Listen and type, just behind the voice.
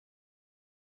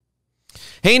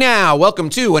Hey now, welcome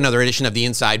to another edition of the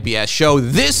Inside BS Show.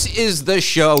 This is the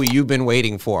show you've been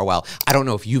waiting for. Well, I don't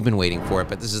know if you've been waiting for it,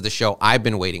 but this is the show I've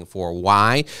been waiting for.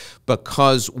 Why?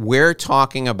 Because we're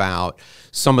talking about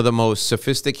some of the most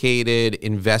sophisticated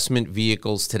investment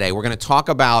vehicles today. We're going to talk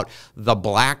about the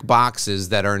black boxes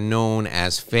that are known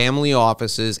as family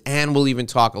offices, and we'll even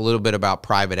talk a little bit about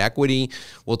private equity.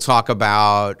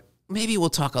 Maybe we'll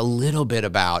talk a little bit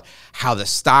about how the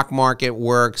stock market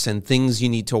works and things you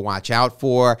need to watch out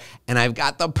for. And I've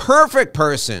got the perfect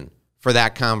person for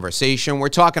that conversation. We're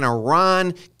talking to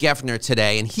Ron Geffner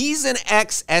today, and he's an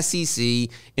ex-SEC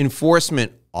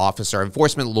enforcement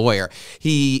lawyer.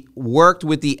 He worked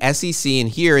with the SEC, and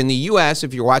here in the U.S.,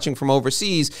 if you're watching from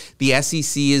overseas, the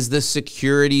SEC is the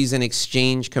Securities and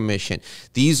Exchange Commission.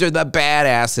 These are the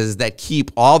badasses that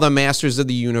keep all the masters of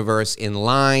the universe in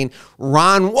line.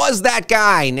 Ron was that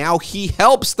guy. Now he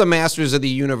helps the masters of the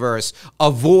universe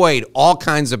avoid all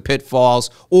kinds of pitfalls,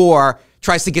 or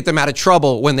tries to get them out of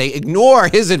trouble when they ignore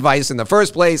his advice in the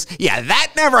first place. Yeah,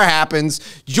 that never happens.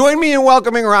 Join me in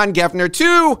welcoming Ron Geffner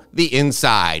to the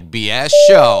Inside BS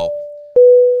Show.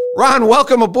 Ron,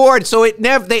 welcome aboard. So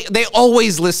they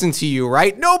always listen to you,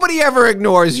 right? Nobody ever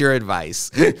ignores your advice.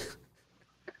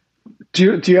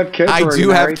 Do you have kids? I do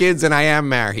have kids, and I am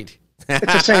married.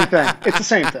 It's the same thing. It's the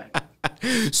same thing.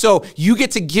 So you get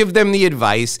to give them the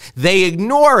advice, they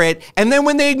ignore it, and then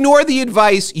when they ignore the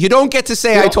advice, you don't get to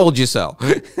say, I told you so.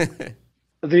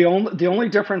 The only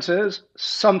difference is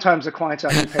sometimes the clients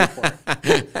actually pay for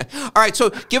it. All right, so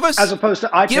give us, as opposed to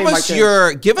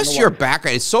give us your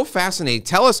background. It's so fascinating.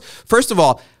 Tell us, first of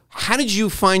all, how did you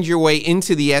find your way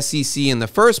into the SEC in the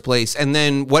first place, and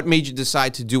then what made you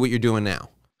decide to do what you're doing now?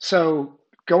 So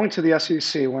going to the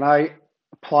SEC, when I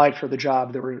applied for the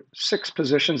job, there were 6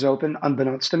 positions open,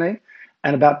 unbeknownst to me,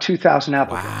 and about 2,000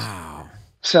 applicants. Wow.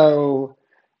 So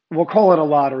we'll call it a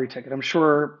lottery ticket. I'm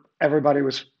sure everybody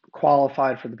was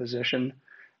qualified for the position.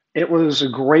 It was a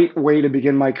great way to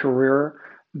begin my career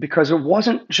because it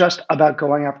wasn't just about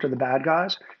going after the bad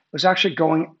guys. It was actually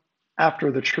going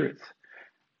after the truth.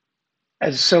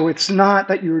 And so it's not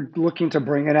that you're looking to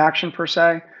bring in action per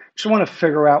se. You just want to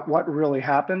figure out what really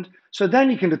happened. So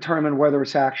then you can determine whether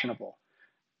it's actionable.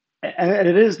 And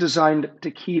it is designed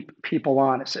to keep people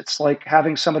honest. It's like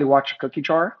having somebody watch a cookie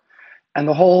jar. And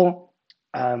the whole,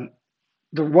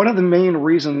 one of the main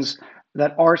reasons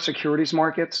that our securities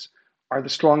markets are the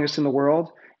strongest in the world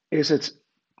is it's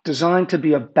designed to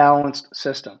be a balanced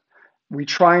system. We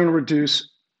try and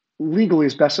reduce legally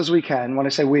as best as we can. When I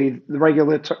say we, the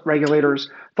regulators,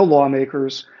 the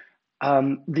lawmakers,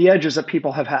 the edges that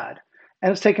people have had.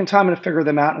 And it's taken time to figure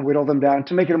them out and whittle them down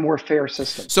to make it a more fair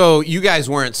system. So you guys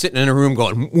weren't sitting in a room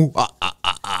going, ooh,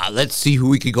 let's see who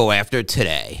we could go after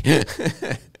today.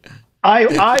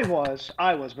 I was,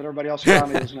 but everybody else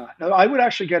around me was not. No, I would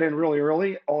actually get in really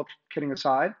early, all kidding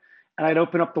aside, and I'd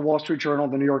open up the Wall Street Journal,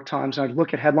 the New York Times, and I'd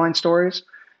look at headline stories,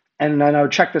 and then I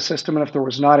would check the system, and if there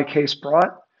was not a case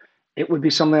brought, it would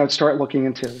be something I'd start looking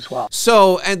into as well.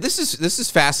 So, and this is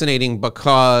fascinating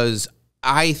because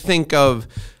I think of,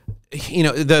 you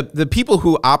know, the people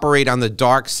who operate on the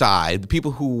dark side, the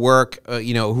people who work,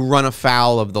 who run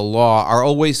afoul of the law are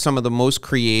always some of the most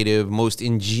creative, most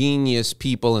ingenious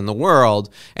people in the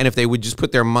world. And if they would just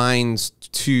put their minds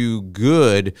to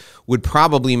good, would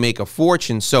probably make a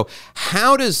fortune. So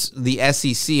how does the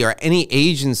SEC or any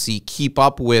agency keep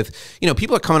up with,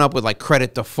 people are coming up with like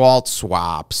credit default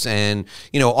swaps and,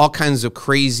 all kinds of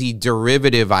crazy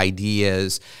derivative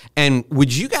ideas. And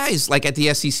would you guys, like at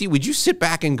the SEC, would you sit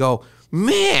back and go,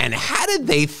 man, how did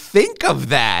they think of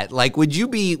that? Like, would you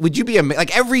be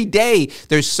like every day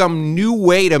there's some new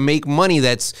way to make money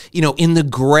that's, in the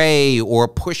gray or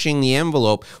pushing the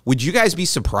envelope. Would you guys be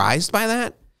surprised by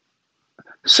that?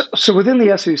 So within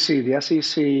the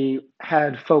SEC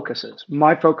had focuses.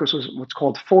 My focus was what's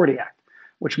called 40 Act,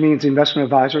 which means the Investment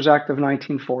Advisors Act of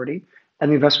 1940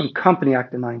 and the Investment Company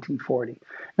Act of 1940.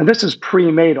 And this is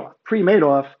pre-Madoff.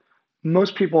 Pre-Madoff,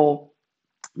 most people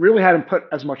really hadn't put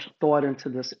as much thought into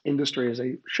this industry as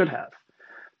they should have.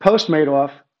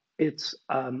 Post-Madoff, it's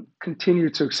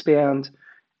continued to expand.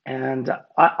 And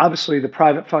obviously, the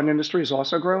private fund industry has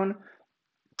also grown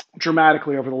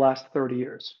dramatically over the last 30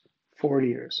 years, 40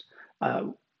 years.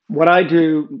 What I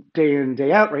do day in,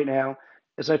 day out right now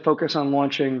is I focus on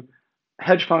launching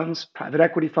hedge funds, private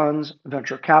equity funds,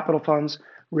 venture capital funds,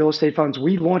 real estate funds.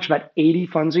 We launch about 80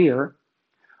 funds a year.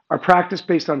 Our practice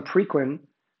based on Preqin,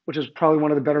 which is probably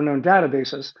one of the better known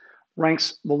databases,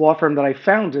 ranks the law firm that I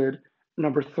founded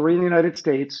number 3 in the United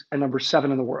States and number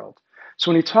 7 in the world. So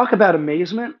when you talk about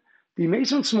amazement, the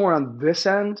amazement's more on this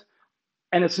end,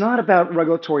 and it's not about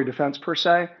regulatory defense per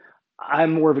se.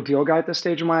 I'm more of a deal guy at this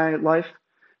stage of my life.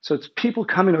 So it's people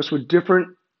coming to us with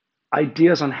different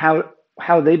ideas on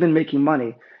how they've been making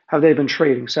money, how they've been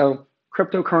trading. So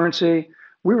cryptocurrency,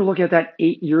 we were looking at that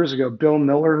 8 years ago. Bill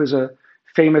Miller, who's a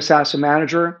famous asset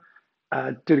manager,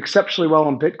 did exceptionally well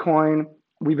on Bitcoin.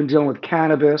 We've been dealing with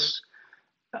cannabis.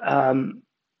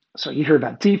 So you hear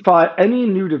about DeFi, any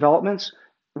new developments,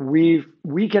 we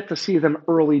get to see them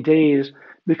early days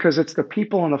because it's the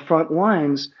people on the front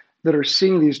lines that are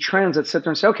seeing these trends that sit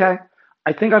there and say, okay,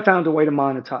 I think I found a way to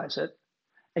monetize it.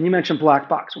 And you mentioned black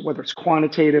box, whether it's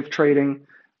quantitative trading,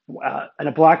 and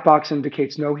a black box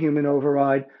indicates no human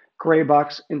override, gray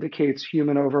box indicates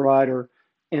human override or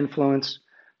influence.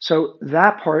 So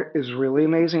that part is really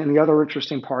amazing. And the other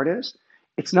interesting part is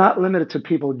it's not limited to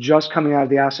people just coming out of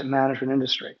the asset management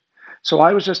industry. So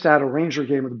I was just at a Ranger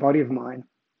game with a buddy of mine,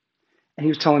 and he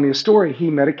was telling me a story. He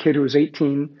met a kid who was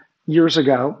 18 years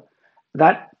ago,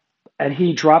 and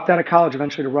he dropped out of college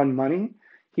eventually to run money.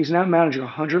 He's now managing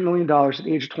 $100 million at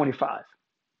the age of 25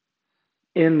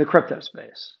 in the crypto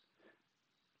space.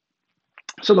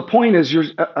 So the point is,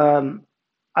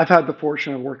 I've had the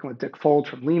fortune of working with Dick Fold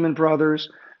from Lehman Brothers.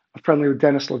 I'm friendly with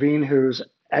Dennis Levine, who's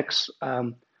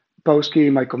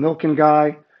ex-Boski, Michael Milken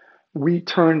guy. We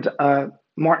turned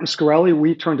Martin Scarelli,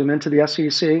 we turned him into the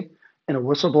SEC in a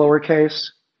whistleblower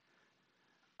case.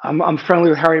 I'm friendly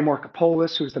with Harry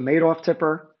Markopolos, who's the Madoff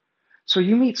tipper. So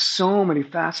you meet so many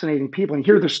fascinating people and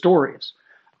hear their stories.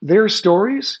 Their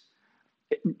stories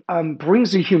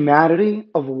brings the humanity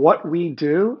of what we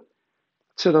do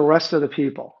to the rest of the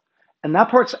people. And that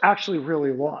part's actually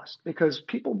really lost because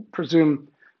people presume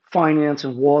finance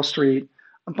and Wall Street,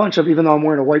 a bunch of, even though I'm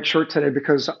wearing a white shirt today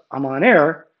because I'm on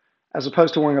air, as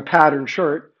opposed to wearing a patterned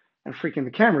shirt and freaking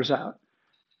the cameras out.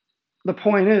 The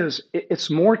point is, it's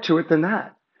more to it than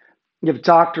that. You have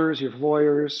doctors, you have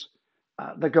lawyers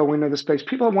that go into the space.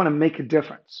 People want to make a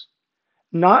difference,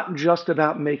 not just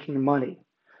about making money.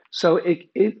 So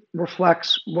it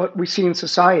reflects what we see in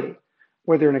society,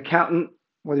 whether you're an accountant,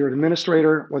 whether you're an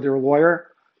administrator, whether you're a lawyer.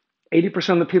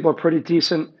 80% of the people are pretty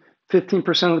decent,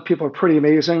 15% of the people are pretty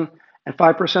amazing, and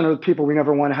 5% of the people we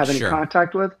never want to have any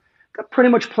contact with. That pretty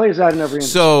much plays out in every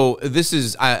industry. So this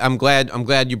is, I'm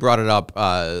glad you brought it up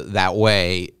that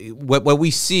way. What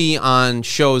we see on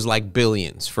shows like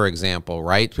Billions, for example,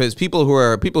 right? Because people who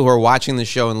are watching the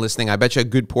show and listening, I bet you a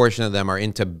good portion of them are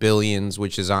into Billions,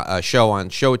 which is a show on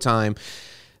Showtime.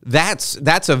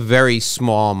 That's a very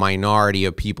small minority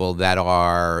of people that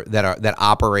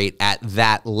operate at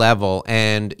that level,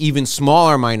 and even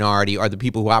smaller minority are the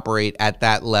people who operate at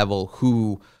that level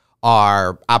who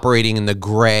are operating in the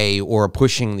gray or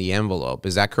pushing the envelope.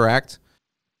 Is that correct?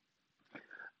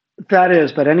 That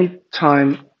is, but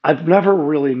anytime, I've never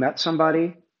really met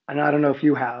somebody, and I don't know if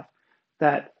you have,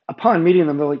 that upon meeting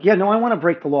them, they're like, yeah, no, I want to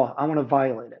break the law. I want to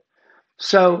violate it.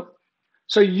 So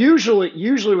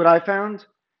usually what I found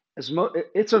is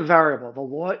it's a variable. The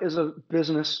law is a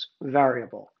business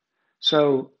variable.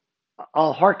 So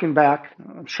I'll harken back.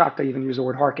 I'm shocked I even use the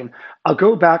word harken. I'll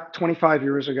go back 25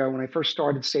 years ago when I first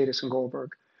started Sadis and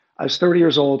Goldberg. I was 30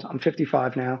 years old. I'm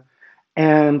 55 now.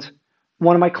 And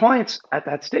one of my clients at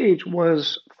that stage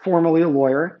was formerly a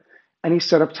lawyer, and he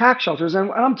set up tax shelters.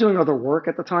 And I'm doing other work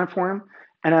at the time for him.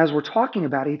 And as we're talking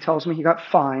about it, he tells me he got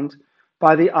fined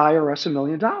by the IRS $1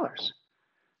 million.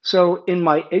 So in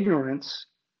my ignorance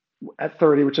at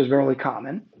 30, which is very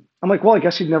common, I'm like, well, I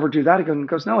guess you'd never do that again. He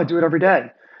goes, no, I do it every day.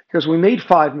 Because we made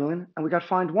 $5 million and we got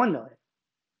fined $1 million.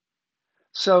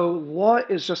 So law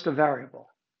is just a variable.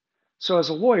 So as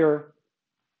a lawyer,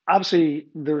 obviously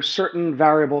there's certain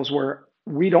variables where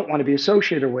we don't want to be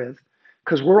associated with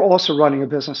because we're also running a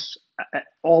business.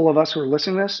 All of us who are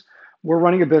listening to this, we're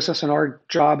running a business and our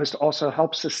job is to also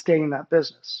help sustain that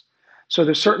business. So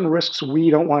there's certain risks we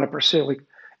don't want to pursue. Like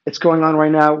it's going on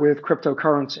right now with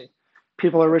cryptocurrency.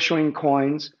 People are issuing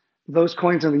coins. Those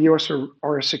coins in the US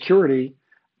are a security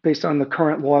based on the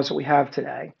current laws that we have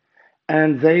today.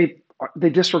 And they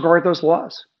disregard those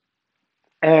laws.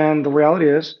 And the reality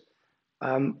is,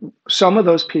 some of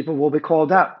those people will be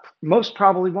called out. Most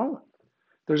probably won't.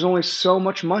 There's only so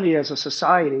much money as a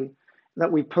society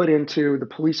that we put into the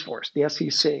police force, the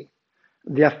SEC,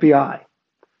 the FBI.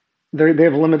 They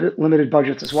have limited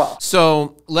budgets as well.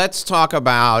 So let's talk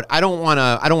about. I don't want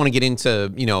to get into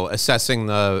assessing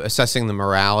the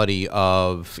morality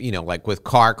of like with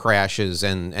car crashes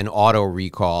and auto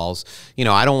recalls.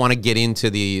 I don't want to get into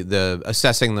the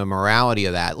assessing the morality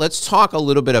of that. Let's talk a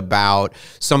little bit about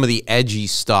some of the edgy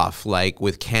stuff like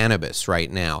with cannabis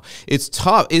right now. It's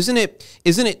tough, isn't it?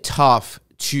 Isn't it tough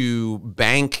to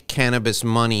bank cannabis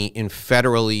money in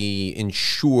federally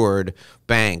insured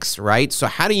banks, right? So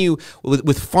how do you,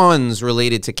 with funds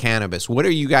related to cannabis, what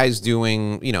are you guys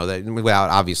doing, you know, that, without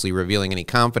obviously revealing any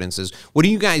confidences, what are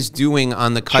you guys doing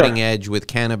on the cutting edge with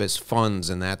cannabis funds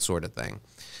and that sort of thing?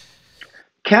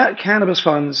 Cannabis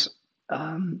funds,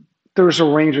 there's a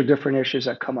range of different issues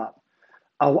that come up.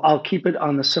 I'll keep it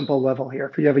on the simple level here.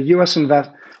 If you have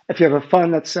a if you have a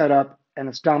fund that's set up and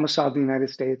it's domiciled in the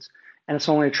United States and it's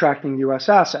only attracting U.S.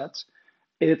 assets,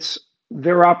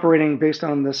 they're operating based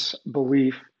on this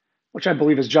belief, which I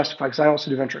believe is justified because I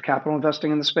also do venture capital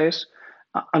investing in the space,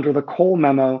 under the Cole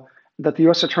memo, that the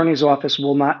U.S. Attorney's Office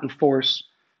will not enforce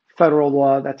federal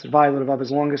law that's violative of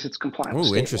as long as it's compliant with Oh,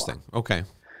 state interesting. law. Okay.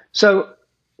 So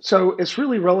it's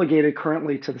really relegated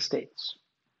currently to the states.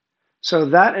 So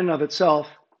that in of itself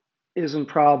isn't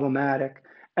problematic.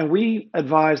 And we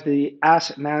advise the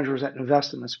asset managers that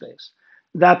invest in the space.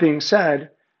 That being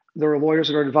said, there are lawyers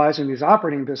that are advising these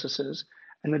operating businesses.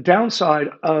 And the downside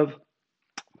of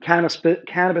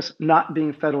cannabis not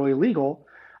being federally legal,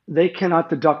 they cannot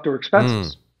deduct their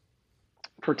expenses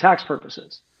for tax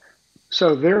purposes.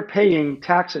 So they're paying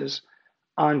taxes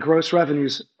on gross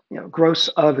revenues, gross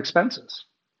of expenses.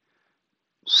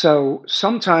 So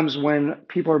sometimes when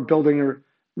people are building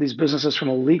these businesses from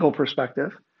a legal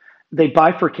perspective, they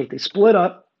bifurcate, they split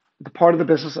up the part of the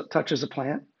business that touches the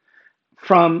plant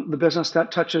from the business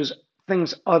that touches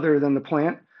things other than the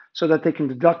plant so that they can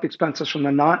deduct expenses from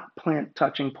the not plant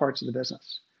touching parts of the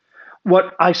business.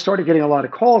 What I started getting a lot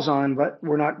of calls on, but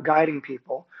we're not guiding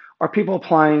people, are people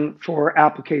applying for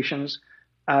applications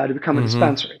to become a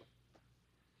dispensary.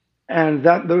 And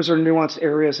those are nuanced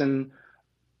areas. And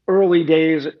early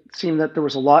days, it seemed that there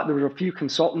were a few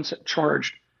consultants that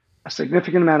charged a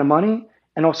significant amount of money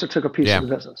and also took a piece of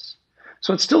the business.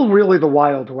 So it's still really the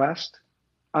Wild West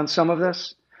on some of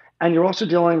this. And you're also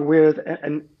dealing with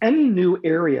any new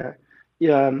area.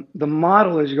 The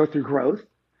model is you go through growth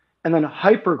and then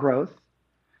hyper growth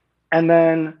and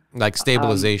then like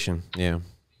stabilization.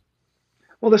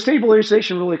 Well, the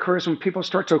stabilization really occurs when people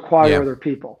start to acquire other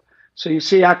people. So you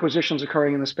see acquisitions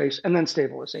occurring in the space and then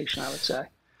stabilization, I would say.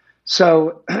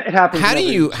 So it happens. How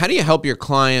do you help your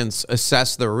clients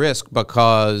assess the risk?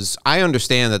 Because I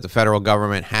understand that the federal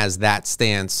government has that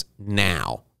stance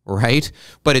now, right?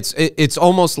 But it's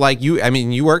almost like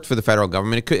you worked for the federal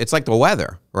government. It's like the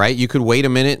weather, right? You could wait a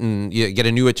minute and you get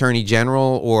a new attorney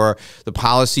general, or the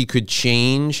policy could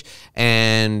change.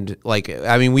 And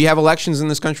we have elections in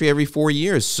this country every 4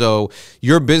 years. So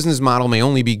your business model may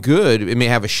only be good. It may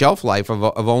have a shelf life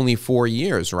of only 4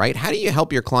 years, right? How do you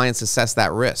help your clients assess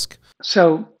that risk?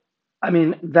 So,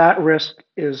 that risk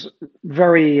is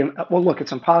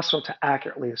it's impossible to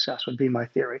accurately assess would be my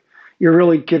theory. You're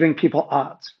really giving people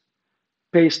odds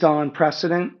based on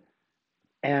precedent,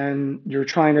 and you're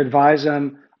trying to advise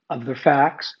them of the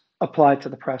facts applied to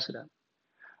the precedent.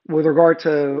 With regard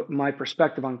to my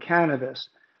perspective on cannabis,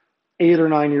 8 or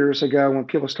 9 years ago when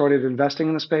people started investing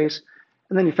in the space,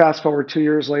 and then you fast forward 2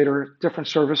 years later, different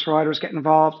service providers get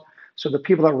involved. So the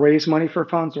people that raise money for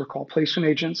funds are called placement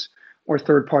agents or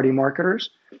third-party marketers.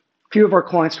 A few of our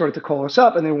clients started to call us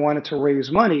up and they wanted to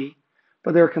raise money,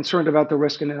 but they were concerned about the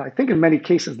risk. And I think in many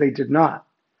cases they did not,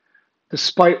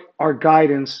 despite our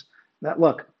guidance that,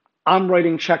 look, I'm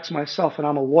writing checks myself and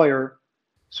I'm a lawyer.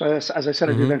 So as I said,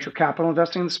 I do venture capital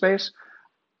investing in the space.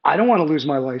 I don't want to lose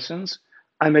my license.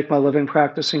 I make my living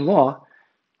practicing law.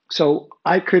 So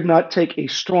I could not take a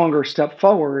stronger step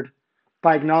forward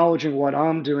by acknowledging what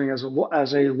I'm doing as a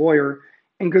lawyer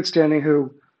in good standing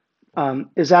who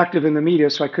is active in the media,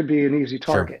 so I could be an easy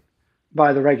target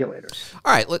by the regulators.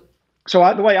 All right.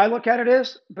 So the way I look at it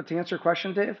is, but to answer your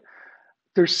question, Dave,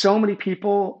 there's so many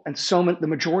people and the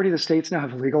majority of the states now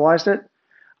have legalized it.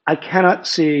 I cannot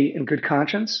see in good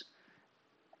conscience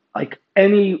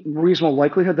any reasonable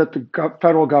likelihood that the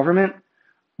federal government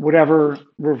would ever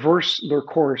reverse their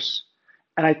course.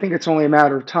 And I think it's only a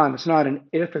matter of time. It's not an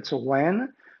if, it's a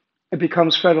when it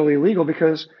becomes federally legal,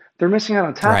 because they're missing out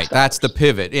on tax dollars. That's the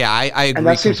pivot. Yeah, I agree and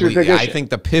that seems to be a big issue. I think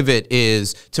the pivot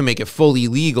is to make it fully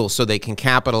legal so they can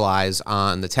capitalize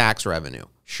on the tax revenue.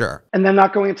 Sure. And then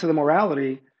not going into the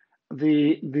morality,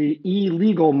 the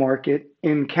illegal market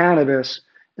in cannabis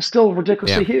is still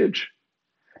ridiculously huge.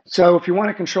 So if you want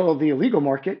to control the illegal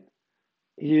market,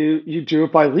 you do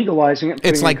it by legalizing it.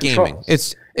 It's like gaming.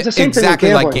 It's the same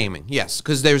exactly like gaming. Yes,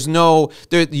 because there's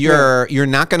you're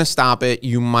not going to stop it.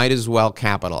 You might as well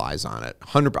capitalize on it.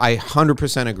 I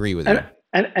 100% agree with you.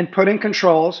 And put in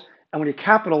controls. And when you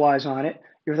capitalize on it,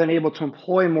 you're then able to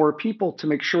employ more people to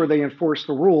make sure they enforce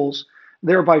the rules,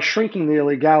 thereby shrinking the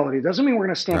illegality. Doesn't mean we're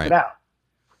going to stamp it out.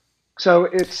 So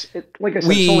like I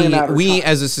said, it's only a matter of we time.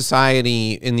 as a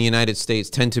society in the United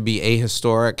States tend to be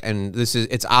ahistoric, and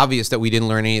it's obvious that we didn't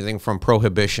learn anything from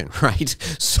prohibition, right?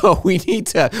 So we need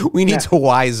to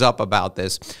wise up about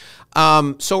this.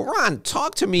 So Ron,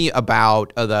 talk to me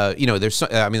about there's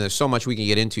so much we can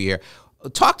get into here.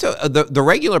 Talk to the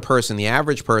regular person, the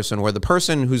average person, or the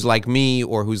person who's like me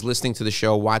or who's listening to the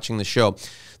show, watching the show.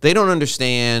 They don't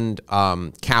understand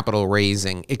capital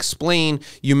raising. Explain.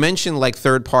 You mentioned like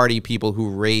third-party people who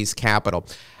raise capital.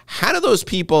 How do those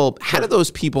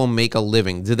people make a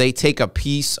living? Do they take a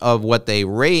piece of what they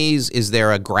raise? Is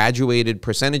there a graduated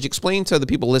percentage? Explain to the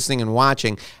people listening and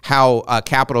watching how a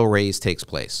capital raise takes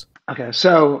place. Okay,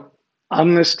 so I'm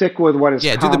going to stick with what is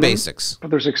common, do the basics. But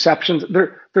there's exceptions.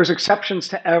 There's exceptions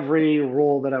to every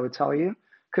rule that I would tell you,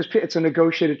 because it's a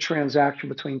negotiated transaction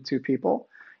between two people.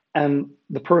 And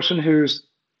the person who's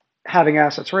having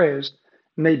assets raised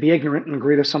may be ignorant and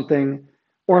agree to something,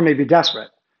 or may be desperate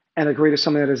and agree to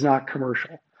something that is not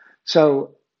commercial.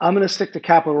 So I'm going to stick to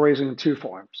capital raising in two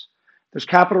forms. There's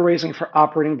capital raising for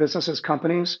operating businesses,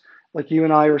 companies, like you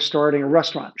and I are starting a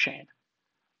restaurant chain,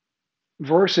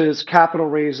 versus capital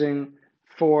raising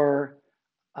for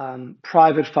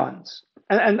private funds.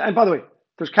 And by the way,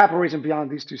 there's capital raising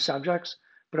beyond these two subjects,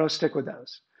 but I'll stick with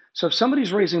those. So if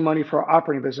somebody's raising money for an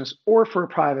operating business or for a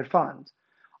private fund,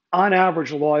 on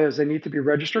average, the law is they need to be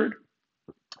registered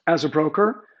as a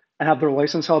broker and have their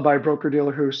license held by a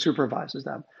broker-dealer who supervises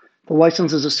them. The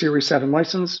license is a Series 7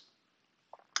 license,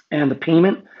 and the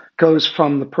payment goes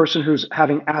from the person who's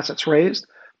having assets raised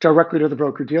directly to the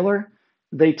broker-dealer.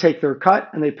 They take their cut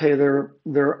and they pay their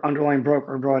underlying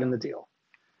broker who brought in the deal.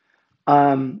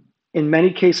 In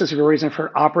many cases, if you're raising for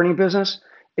an operating business,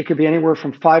 it could be anywhere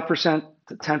from 5%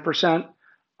 to 10%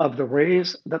 of the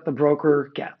raise that the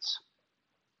broker gets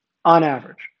on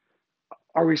average.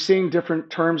 Are we seeing different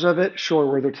terms of it?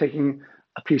 Sure, where they're taking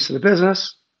a piece of the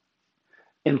business.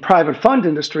 In private fund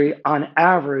industry, on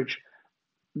average,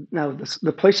 now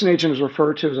the placement agent is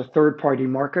referred to as a third-party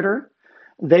marketer.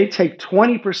 They take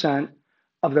 20%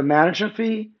 of the management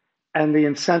fee and the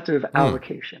incentive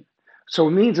allocation. So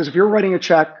it means is if you're writing a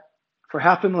check for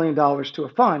 $500,000 to a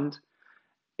fund,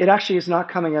 it actually is not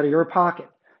coming out of your pocket.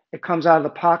 It comes out of the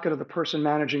pocket of the person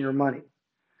managing your money.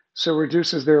 So it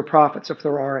reduces their profits if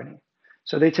there are any.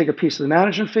 So they take a piece of the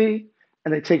management fee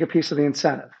and they take a piece of the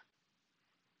incentive.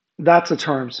 That's the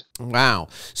terms. Wow.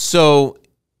 So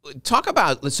talk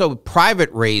about, so private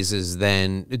raises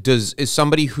then, is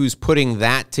somebody who's putting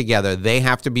that together, they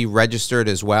have to be registered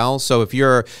as well? So if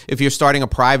you're starting a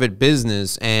private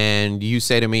business and you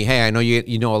say to me, hey, I know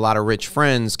you know a lot of rich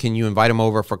friends, can you invite them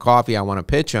over for coffee? I want to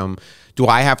pitch them. Do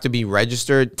I have to be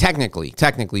registered? Technically,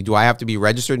 do I have to be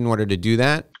registered in order to do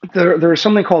that? There is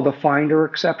something called the finder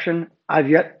exception. I've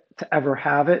yet to ever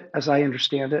have it, as I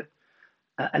understand it.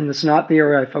 And it's not the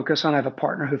area I focus on. I have a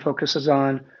partner who focuses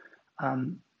on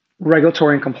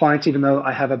regulatory and compliance, even though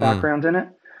I have a background in it.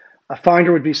 A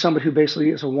finder would be somebody who basically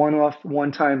is a one-off,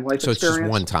 one-time life experience. So it's just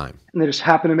one time. And they just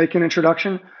happen to make an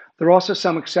introduction. There are also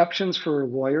some exceptions for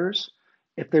lawyers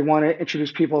if they want to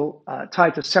introduce people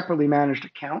tied to separately managed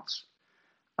accounts,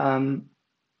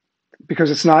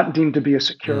 because it's not deemed to be a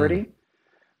security.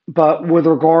 But with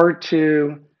regard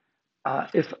to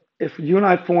if you and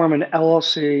I form an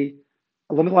LLC,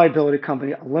 a limited liability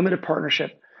company, a limited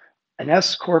partnership, an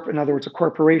S corp, in other words, a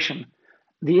corporation,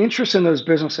 the interest in those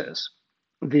businesses,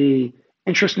 the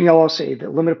interest in the LLC, the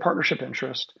limited partnership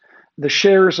interest, the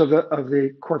shares of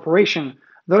the corporation,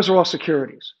 those are all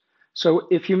securities. So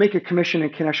if you make a commission in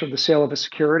connection with the sale of a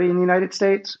security in the United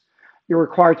States, you're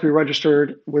required to be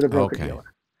registered with a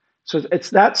broker-dealer. So it's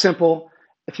that simple.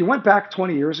 If you went back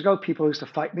 20 years ago, people used to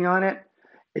fight me on it.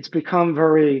 It's become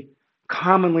very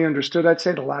commonly understood, I'd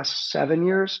say, the last 7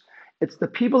 years. It's the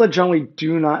people that generally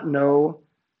do not know,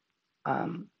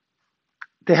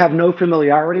 they have no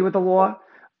familiarity with the law,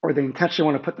 or they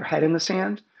intentionally want to put their head in the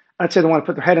sand. I'd say they want to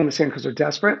put their head in the sand because they're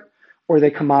desperate, or they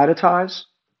commoditize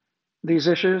these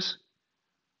issues.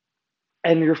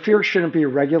 And your fear shouldn't be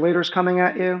regulators coming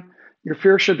at you. Your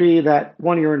fear should be that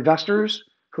one of your investors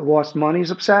who lost money is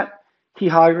upset. He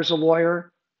hires a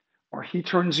lawyer, or he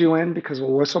turns you in because of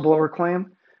a whistleblower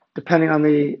claim, depending on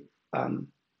the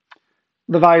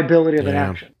viability of an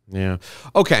action. Yeah.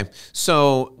 Okay.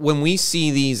 So when we see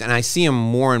these, and I see them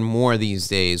more and more these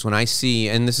days, when I see,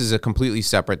 and this is a completely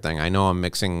separate thing. I know I'm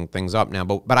mixing things up now,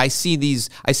 but I see these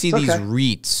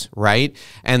REITs, right?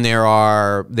 And there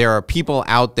are people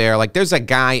out there, like there's a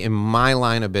guy in my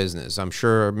line of business. I'm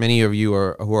sure many of you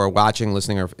who are watching,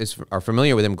 listening are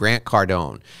familiar with him. Grant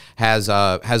Cardone has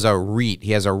a REIT.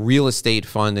 He has a real estate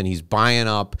fund, and he's buying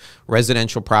up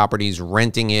residential properties,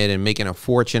 renting it, and making a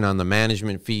fortune on the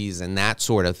management fees and that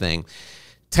sort of thing.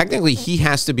 Technically, he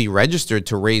has to be registered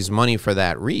to raise money for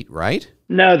that REIT, right?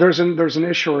 No, there's an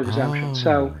issuer exemption.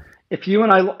 So if you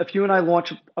and I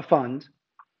launch a fund,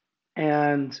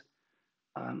 and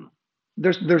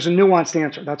there's a nuanced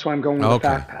answer. That's why I'm going with the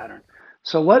fact pattern.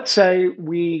 So let's say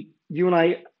you and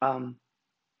I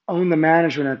own the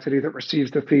management entity that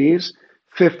receives the fees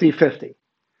 50-50.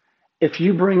 If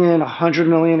you bring in $100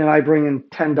 million and I bring in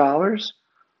 $10,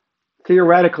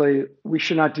 theoretically, we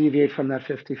should not deviate from that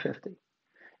 50-50.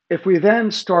 If we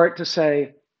then start to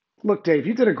say, look, Dave,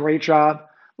 you did a great job.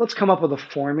 Let's come up with a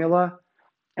formula.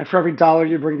 And for every dollar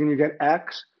you bring in, you get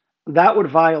X. That would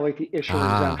violate the issuer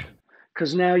exemption,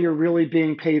 because now you're really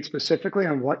being paid specifically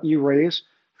on what you raise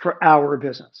for our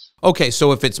business. Okay,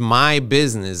 so if it's my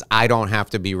business, I don't have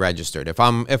to be registered. If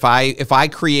I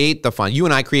create the fund, you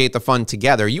and I create the fund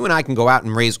together, you and I can go out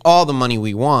and raise all the money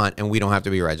we want, and we don't have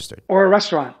to be registered. Or a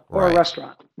restaurant.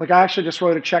 Like I actually just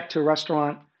wrote a check to a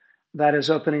restaurant that is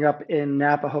opening up in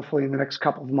Napa, hopefully in the next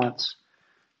couple of months.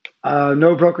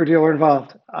 No broker dealer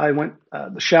involved. I went,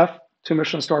 the chef, 2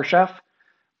 Michelin star chef,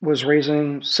 was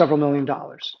raising several $1 million.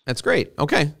 That's great.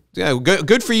 Okay. Yeah,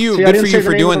 good for you. See, good for you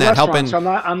for doing that. Helping. So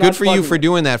I'm good for you for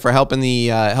doing that, for helping the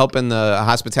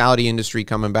hospitality industry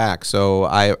coming back. So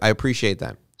I appreciate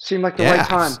that. Seemed like the right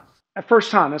time. At first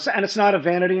time. And it's not a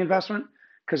vanity investment,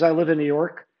 because I live in New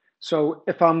York. So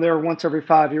if I'm there once every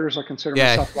 5 years, I consider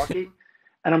myself lucky.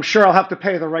 And I'm sure I'll have to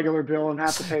pay the regular bill and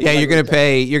have to pay. Yeah, you're gonna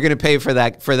pay for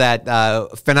that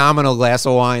phenomenal glass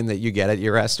of wine that you get at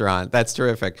your restaurant. That's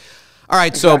terrific. All right,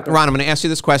 exactly. So Ron, I'm going to ask you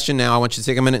this question now. I want you to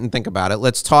take a minute and think about it.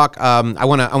 Let's talk. I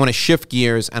want to shift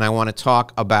gears, and I want to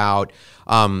talk about.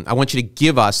 I want you to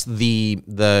give us the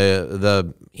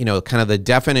kind of the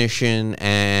definition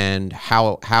and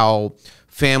how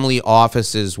family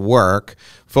offices work.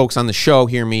 Folks on the show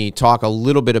hear me talk a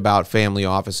little bit about family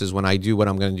offices when I do what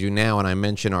I'm going to do now, and I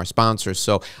mention our sponsors.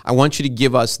 So I want you to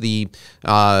give us the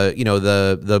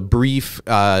brief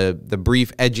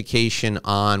education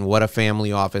on what a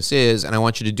family office is, and I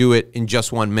want you to do it in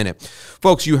just 1 minute.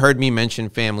 Folks, you heard me mention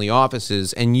family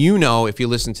offices, and you know, if you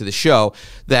listen to the show,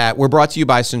 that we're brought to you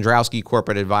by Sandrowski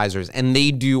Corporate Advisors, and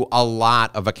they do a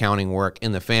lot of accounting work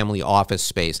in the family office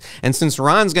space. And since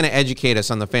Ron's going to educate us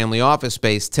on the family office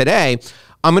space today,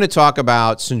 I'm going to talk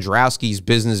about Sandrowski's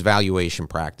business valuation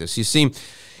practice. You see,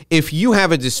 if you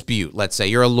have a dispute, let's say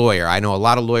you're a lawyer. I know a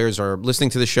lot of lawyers are listening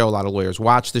to the show. A lot of lawyers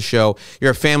watch the show.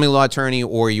 You're a family law attorney,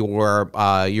 or you're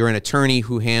an attorney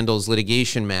who handles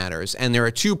litigation matters, and there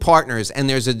are two partners, and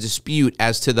there's a dispute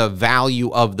as to the value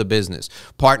of the business.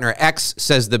 Partner X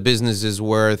says the business is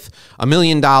worth $1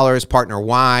 million. Partner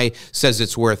Y says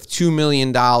it's worth $2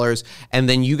 million, and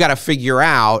then you got to figure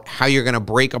out how you're going to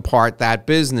break apart that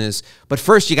business. But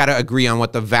first, you got to agree on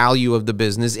what the value of the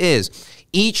business is.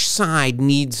 Each side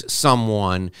needs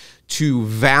someone to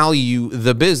value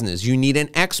the business. You need an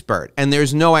expert, and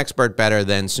there's no expert better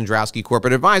than Sandrowski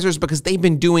Corporate Advisors, because they've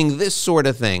been doing this sort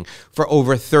of thing for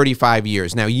over 35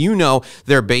 years. Now, you know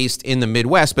they're based in the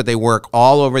Midwest, but they work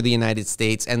all over the United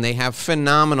States, and they have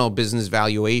phenomenal business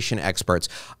valuation experts.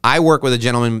 I work with a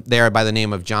gentleman there by the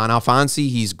name of John Alfonsi.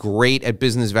 He's great at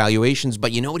business valuations,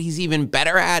 but you know what he's even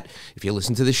better at? If you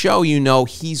listen to the show, you know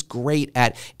he's great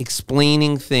at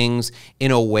explaining things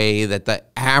in a way that the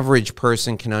average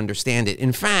person can understand it.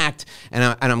 In fact, and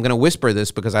I'm going to whisper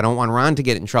this because I don't want Ron to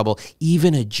get in trouble,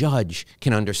 even a judge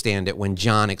can understand it when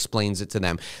John explains it to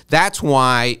them. That's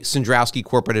why Sandrowski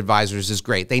Corporate Advisors is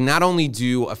great. They not only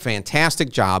do a fantastic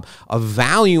job of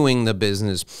valuing the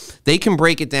business, they can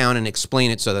break it down and explain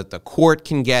it so that the court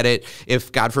can get it.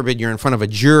 If, God forbid, you're in front of a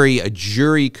jury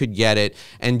could get it.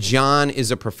 And John is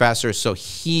a professor, so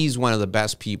he's one of the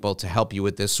best people to help you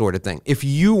with this sort of thing. If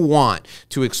you want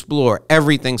to explore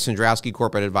everything Sandrowski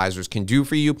Corporate Advisors can do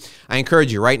for you, I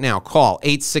encourage you right now, call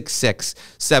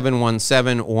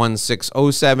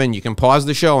 866-717-1607. You can pause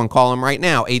the show and call them right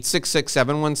now,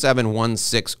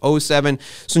 866-717-1607.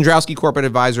 Sandrowski Corporate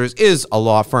Advisors is a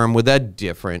law firm with a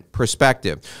different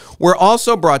perspective. We're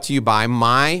also brought to you by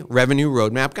My Revenue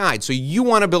Roadmap Guide. So you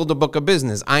want to build a book of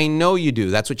business. I know you do.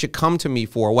 That's what you come to me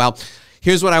for. Well,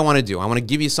 here's what I want to do. I want to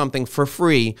give you something for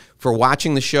free for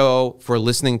watching the show, for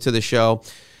listening to the show.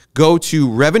 Go to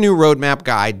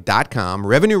revenueroadmapguide.com,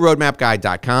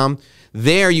 revenueroadmapguide.com.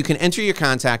 There, you can enter your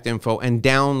contact info and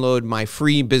download my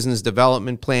free business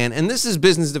development plan. And this is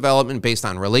business development based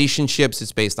on relationships.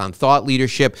 It's based on thought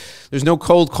leadership. There's no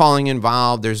cold calling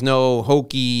involved. There's no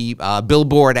hokey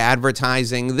billboard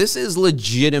advertising. This is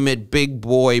legitimate big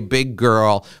boy, big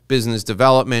girl business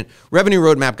development.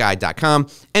 RevenueRoadmapGuide.com.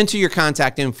 Enter your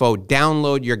contact info,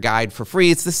 download your guide for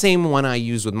free. It's the same one I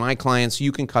use with my clients.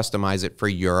 You can customize it for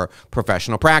your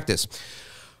professional practice.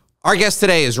 Our guest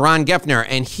today is Ron Geffner,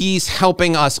 and he's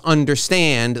helping us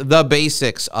understand the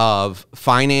basics of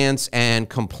finance and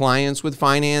compliance with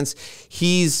finance.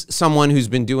 He's someone who's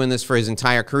been doing this for his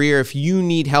entire career. If you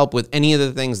need help with any of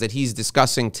the things that he's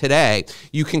discussing today,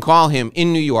 you can call him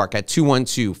in New York at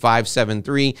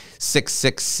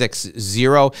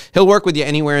 212-573-6660. He'll work with you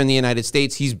anywhere in the United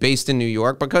States. He's based in New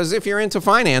York because if you're into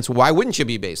finance, why wouldn't you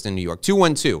be based in New York?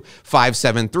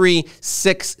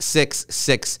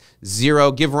 212-573-6660.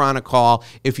 Give Ron a call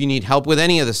if you need help with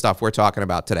any of the stuff we're talking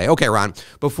about today. Okay, Ron,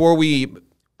 before we...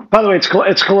 By the way, it's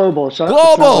global. So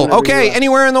global. Okay,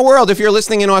 anywhere in the world. If you're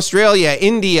listening in Australia,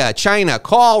 India, China,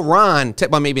 call Ron.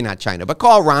 Well, maybe not China, but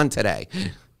call Ron today.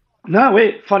 No,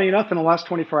 wait. Funny enough, in the last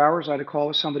 24 hours, I had a call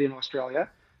with somebody in Australia,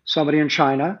 somebody in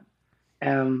China,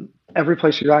 and every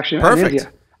place you actually... Perfect. In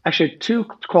India. Actually, 2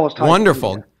 calls.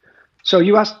 Wonderful. So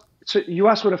you asked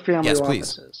what a family office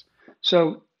please. is.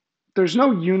 So there's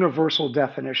no universal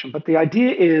definition, but the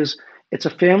idea is it's a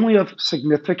family of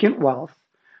significant wealth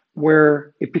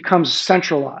where it becomes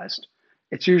centralized.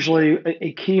 It's usually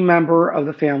a key member of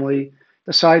the family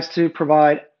decides to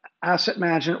provide asset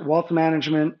management, wealth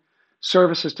management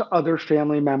services to other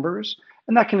family members.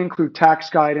 And that can include tax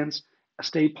guidance,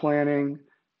 estate planning,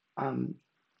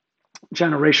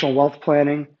 generational wealth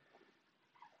planning.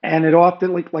 And it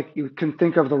often, like you can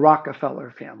think of the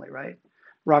Rockefeller family, right?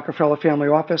 Rockefeller family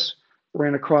office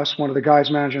ran across one of the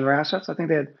guys managing their assets. I think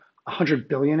they had $100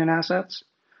 billion in assets.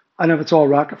 I know if it's all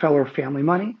Rockefeller family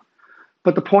money,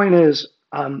 but the point is,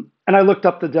 and I looked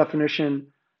up the definition,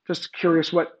 just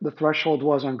curious what the threshold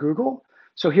was on Google.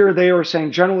 So here they are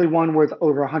saying generally one with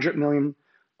over 100 million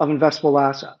of investable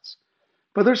assets,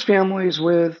 but there's families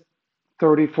with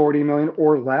 30, 40 million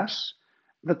or less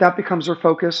that becomes their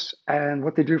focus and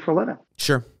what they do for a living.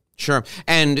 Sure.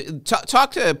 And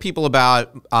talk to people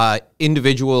about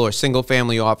individual or single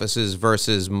family offices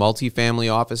versus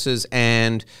multifamily offices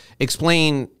and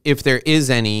explain, if there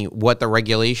is any, what the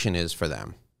regulation is for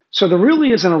them. So there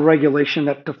really isn't a regulation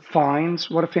that defines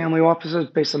what a family office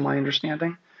is based on my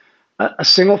understanding. A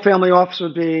single family office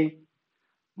would be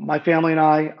my family and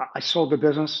I sold the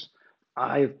business.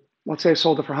 Let's say I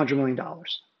sold it for $100 million.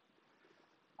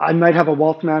 I might have a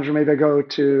wealth manager. Maybe I go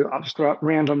to, I'll just throw out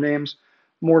random names,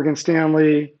 Morgan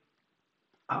Stanley,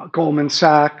 Goldman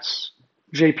Sachs,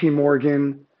 JP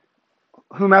Morgan,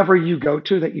 whomever you go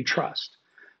to that you trust.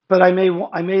 But I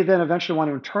may then eventually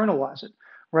want to internalize it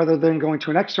rather than going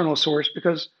to an external source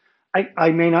because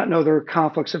I may not know their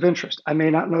conflicts of interest. I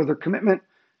may not know their commitment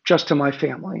just to my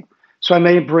family. So I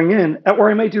may bring in,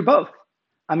 or I may do both.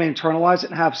 I may internalize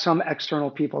it and have some external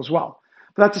people as well.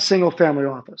 But that's a single family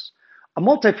office. A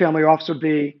multifamily office would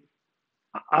be,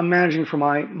 I'm managing for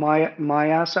my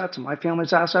assets and my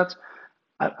family's assets.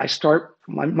 I start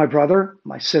my brother,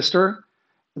 my sister,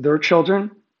 their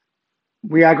children.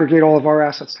 We aggregate all of our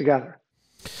assets together.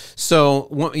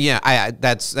 So yeah,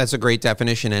 that's a great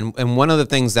definition. And one of the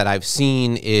things that I've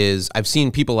seen is I've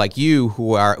seen people like you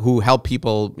who help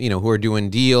people, who are doing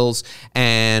deals,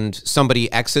 and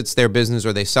somebody exits their business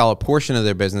or they sell a portion of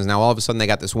their business. Now all of a sudden they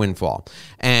got this windfall,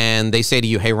 and they say to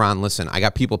you, "Hey Ron, listen, I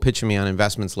got people pitching me on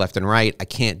investments left and right. I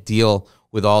can't deal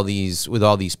with all these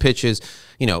pitches.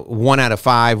 1 out of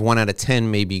 5, 1 out of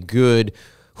 10 may be good.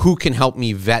 Who can help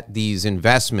me vet these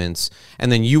investments?"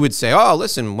 And then you would say, "Oh,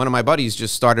 listen, one of my buddies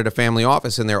just started a family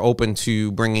office and they're open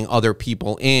to bringing other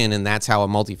people in." And that's how a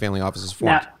multifamily office is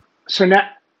formed. So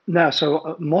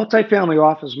a multifamily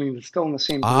office means it's still in the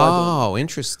same level. Oh,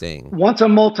 interesting. Once a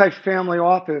multifamily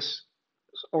office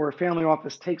or a family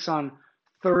office takes on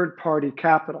third-party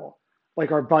capital,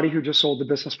 like our buddy who just sold the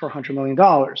business for $100 million,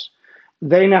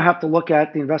 they now have to look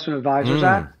at the Investment Advisors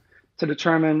Act to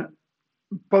determine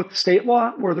both state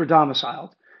law, where they're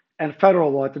domiciled, and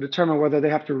federal law to determine whether they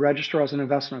have to register as an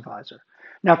investment advisor.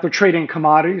 Now, if they're trading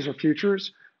commodities or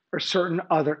futures or certain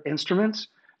other instruments,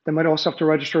 they might also have to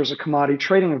register as a commodity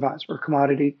trading advisor or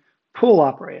commodity pool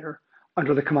operator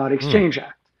under the Commodity Exchange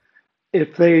Act.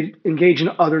 If they engage in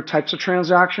other types of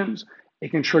transactions,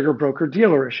 it can trigger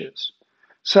broker-dealer issues.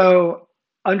 So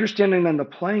understanding then the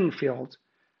playing field,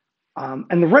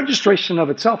 and the registration of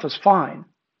itself is fine.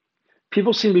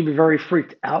 People seem to be very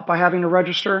freaked out by having to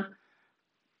register.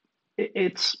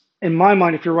 It's in my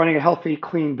mind, if you're running a healthy,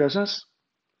 clean business,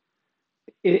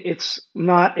 it's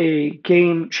not a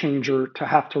game changer to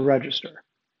have to register.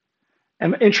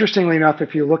 And interestingly enough,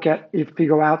 if you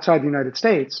go outside the United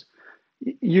States,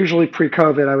 usually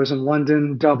pre-COVID, I was in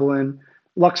London, Dublin,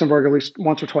 Luxembourg at least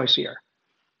once or twice a year.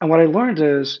 And what I learned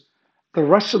is the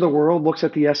rest of the world looks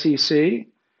at the SEC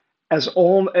as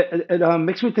all, it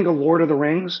makes me think of Lord of the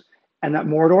Rings and that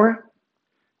Mordor.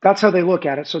 That's how they look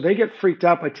at it. So they get freaked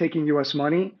out by taking US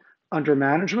money under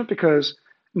management because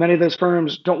many of those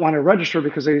firms don't want to register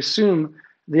because they assume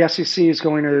the SEC is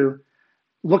going to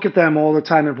look at them all the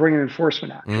time and bring an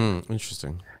enforcement action.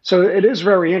 Interesting. So it is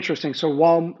very interesting. So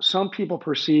while some people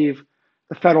perceive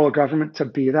the federal government to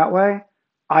be that way,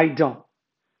 I don't.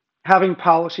 Having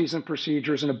policies and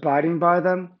procedures and abiding by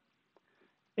them,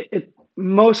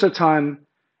 most of the time,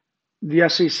 the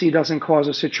SEC doesn't cause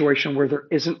a situation where there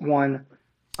isn't one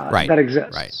that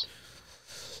exists. Right.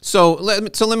 So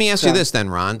let me ask you this then,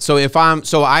 Ron. So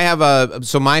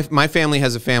my family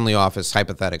has a family office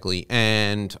hypothetically,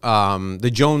 and the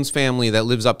Jones family that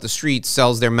lives up the street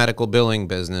sells their medical billing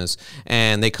business,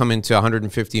 and they come into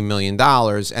 $150 million,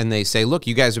 and they say, look,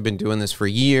 you guys have been doing this for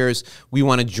years. We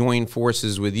want to join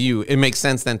forces with you. It makes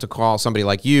sense then to call somebody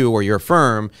like you or your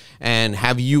firm and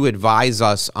have you advise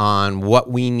us on what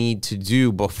we need to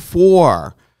do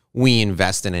before we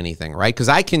invest in anything, right? Because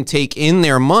I can take in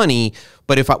their money,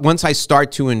 but once I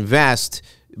start to invest,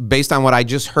 based on what I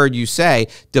just heard you say,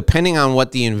 depending on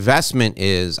what the investment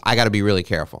is, I got to be really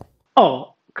careful.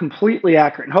 Oh, completely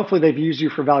accurate. And hopefully they've used you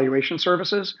for valuation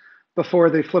services before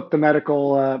they flip the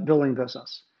medical billing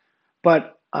business.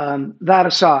 But that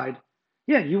aside,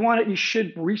 yeah, you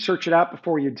should research it out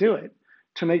before you do it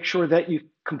to make sure that you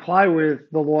comply with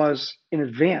the laws in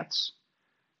advance.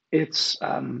 It's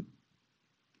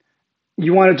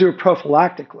you want to do it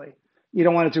prophylactically. You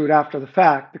don't want to do it after the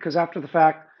fact because after the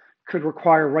fact could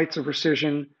require rights of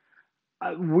rescission.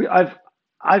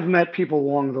 I've met people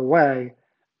along the way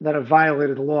that have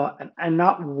violated the law, and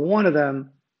not one of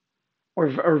them,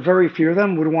 or very few of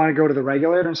them, would want to go to the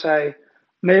regulator and say,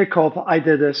 "Mea culpa, I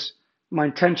did this. My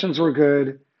intentions were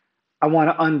good. I want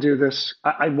to undo this.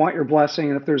 I want your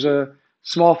blessing, and if there's a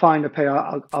small fine to pay,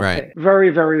 I'll pay." Very,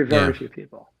 very, very few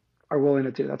people are willing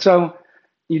to do that. So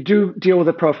you do deal with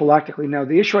it prophylactically. Now,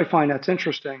 the issue I find that's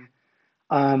interesting,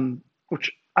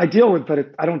 which I deal with,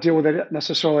 but I don't deal with it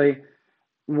necessarily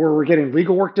where we're getting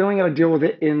legal work doing it. I deal with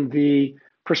it in the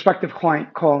prospective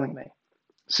client calling me.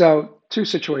 So two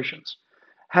situations.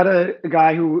 Had a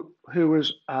guy who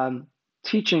was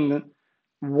teaching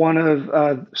one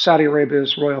of Saudi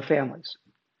Arabia's royal families,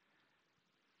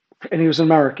 and he was an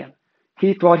American.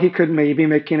 He thought he could maybe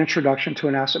make an introduction to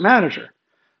an asset manager.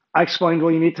 I explained,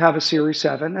 well, you need to have a Series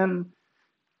 7, and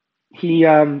he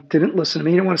didn't listen to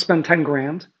me. He didn't want to spend 10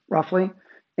 grand, roughly,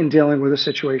 in dealing with a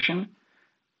situation.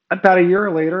 About a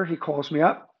year later, he calls me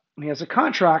up, and he has a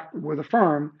contract with a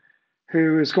firm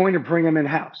who is going to bring him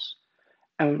in-house.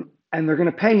 And they're going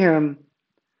to pay him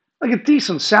like a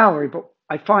decent salary, but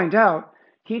I find out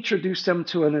he introduced them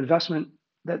to an investment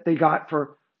that they got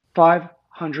for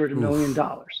 $500 million.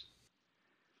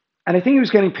 And I think he was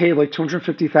getting paid like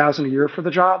 $250,000 a year for the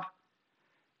job.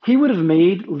 He would have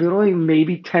made literally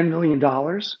maybe $10 million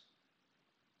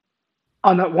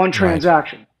on that one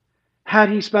transaction had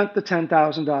he spent the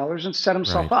 $10,000 and set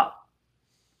himself up.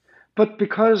 But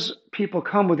because people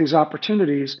come with these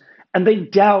opportunities and they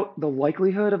doubt the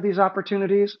likelihood of these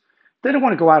opportunities, they don't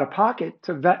want to go out of pocket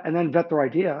to vet their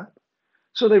idea.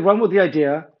 So they run with the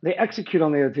idea, they execute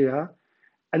on the idea,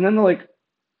 and then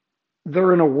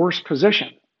they're in a worse position.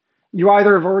 You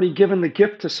either have already given the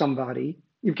gift to somebody,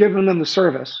 you've given them the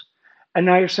service, and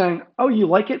now you're saying, oh, you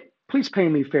like it? Please pay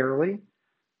me fairly.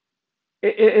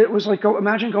 It was like,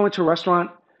 imagine going to a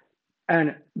restaurant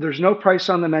and there's no price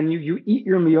on the menu. You eat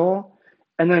your meal,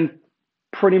 and then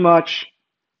pretty much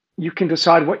you can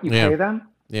decide what you pay them.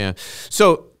 Yeah.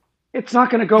 So it's not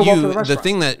going to go well for the restaurant. The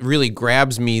thing that really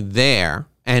grabs me there,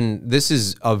 and this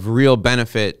is of real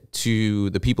benefit to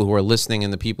the people who are listening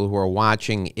and the people who are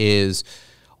watching, is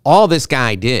all this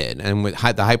guy did, and with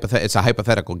it's a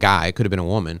hypothetical guy, it could have been a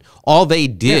woman. All they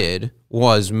did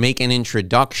was make an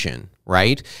introduction,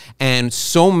 right? And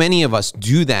so many of us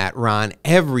do that, Ron,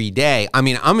 every day. I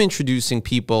mean, I'm introducing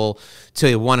people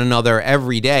to one another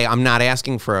every day. I'm not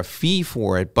asking for a fee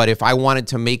for it, but if I wanted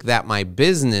to make that my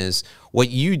business, what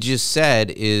you just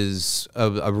said is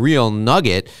a real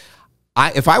nugget.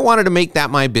 If I wanted to make that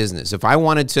my business, if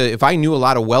I knew a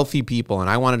lot of wealthy people and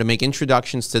I wanted to make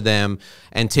introductions to them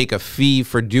and take a fee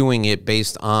for doing it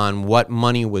based on what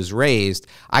money was raised,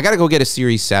 I got to go get a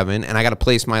Series 7 and I got to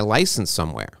place my license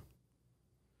somewhere.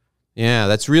 Yeah,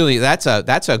 that's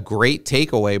a great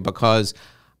takeaway because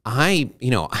I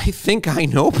think I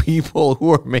know people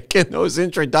who are making those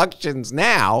introductions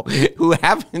now who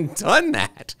haven't done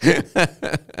that.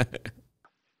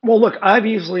 Well, look, I've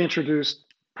easily introduced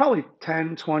probably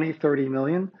 10, 20, 30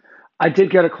 million. I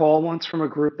did get a call once from a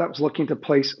group that was looking to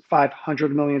place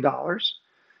 $500 million.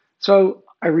 So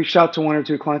I reached out to one or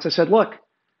two clients. I said, look,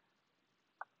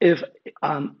 if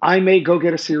I may go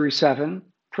get a Series 7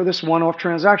 for this one-off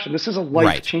transaction, this is a Right,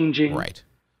 life-changing right,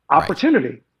 right.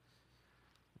 opportunity.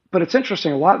 But it's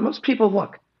interesting. Most people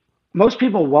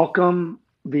welcome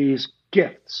these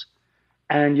gifts,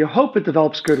 and you hope it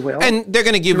develops goodwill. And they're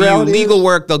going to The give you reality legal is,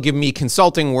 work. They'll give me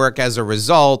consulting work as a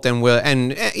result, and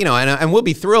we'll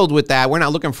be thrilled with that. We're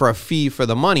not looking for a fee for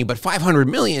the money, but 500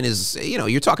 million is,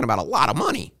 you're talking about a lot of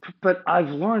money. but I've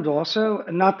learned also,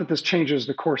 and not that this changes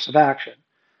the course of action,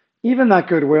 even that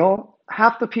goodwill,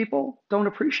 half the people don't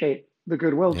appreciate the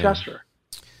goodwill Yeah. gesture.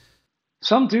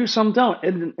 Some do, some don't.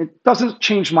 It doesn't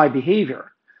change my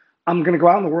behavior. I'm going to go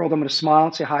out in the world. I'm going to smile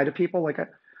and say hi to people.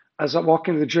 As I walked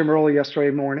into the gym early yesterday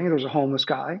morning, there was a homeless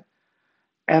guy.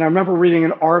 And I remember reading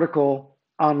an article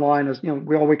online. As you know,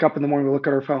 we all wake up in the morning, we look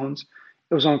at our phones.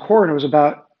 It was on Core, and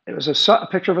it was a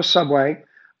picture of a subway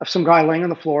of some guy laying on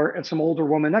the floor and some older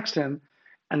woman next to him.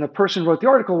 And the person who wrote the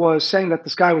article was saying that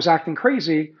this guy was acting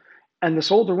crazy, and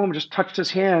this older woman just touched his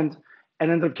hand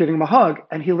and ended up giving him a hug.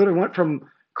 And he literally went from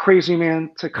crazy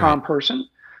man to calm Right. person.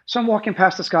 So I'm walking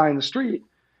past this guy in the street,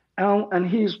 and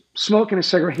he's smoking a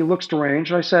cigarette. He looks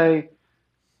deranged. And I say,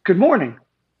 "Good morning,"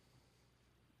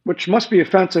 which must be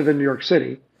offensive in New York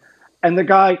City. And the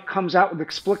guy comes out with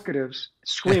explicatives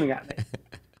screaming at me.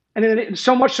 And then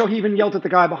so much so he even yelled at the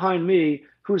guy behind me,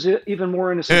 who's even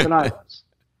more innocent than I was.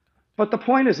 But the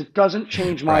point is, it doesn't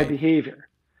change my Right. behavior.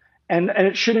 And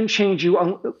it shouldn't change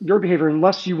your behavior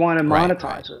unless you want to Right. Right.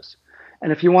 monetize this.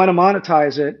 And if you want to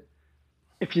monetize it,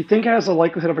 if you think it has a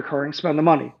likelihood of occurring, spend the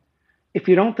money. If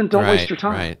you don't, then don't waste Right. your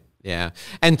time. Right. Yeah.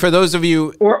 And for those of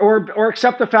you, Or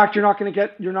accept the fact you're not going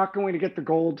to get the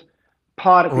gold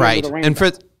pod at the end of right. the And rainbow. for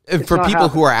It's for not people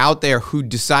who happening. are out there who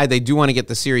decide they do want to get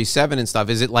the Series 7 and stuff,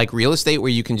 is it like real estate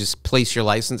where you can just place your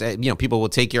license? People will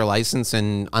take your license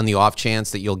and on the off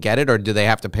chance that you'll get it, or do they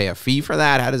have to pay a fee for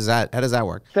that? How does that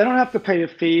work? They don't have to pay a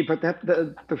fee, but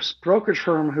the brokerage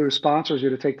firm who sponsors you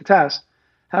to take the test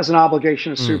has an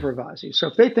obligation to Mm, supervise you. So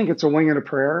if they think it's a wing and a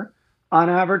prayer on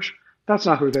average, that's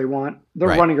not who they want. They're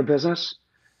right. running a business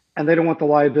and they don't want the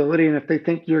liability. And if they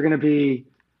think you're going to be,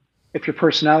 if your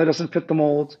personality doesn't fit the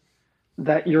mold,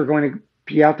 that you're going to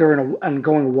be out there and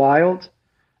going wild,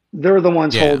 they're the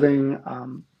ones Yeah.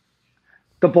 holding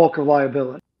the bulk of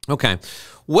liability. Okay.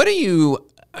 What do you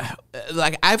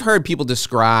like? I've heard people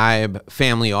describe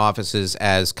family offices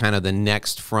as kind of the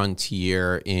next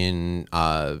frontier in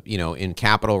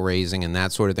capital raising and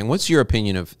that sort of thing. What's your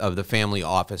opinion of the family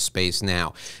office space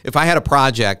now? If I had a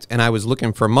project and I was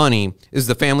looking for money, is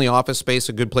the family office space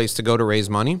a good place to go to raise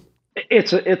money?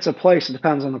 It's a place. It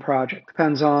depends on the project.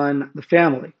 Depends on the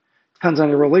family. Depends on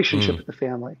your relationship Mm, with the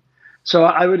family. So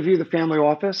I would view the family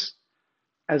office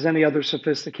as any other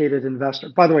sophisticated investor.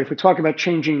 By the way, if we talk about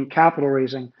changing capital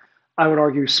raising, I would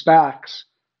argue SPACs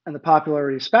and the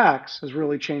popularity of SPACs has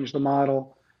really changed the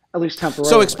model, at least So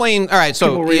temporarily. explain. All right. So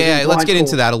People raising yeah, let's blind get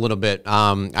into pools. that a little bit.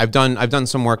 I've done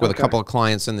some work with a Okay. couple of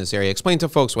clients in this area. Explain to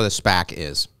folks what a SPAC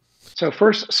is. So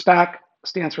first, SPAC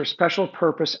stands for Special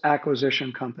Purpose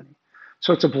Acquisition Company.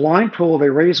 So it's a blind pool. They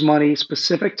raise money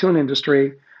specific to an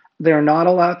industry. They are not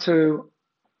allowed to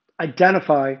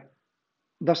identify,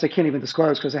 thus they can't even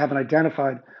disclose because they haven't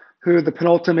identified who the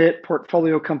penultimate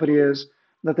portfolio company is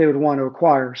that they would want to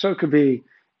acquire. So it could be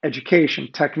education,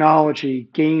 technology,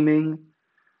 gaming,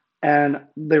 and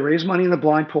they raise money in the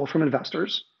blind pool from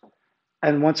investors.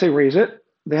 And once they raise it,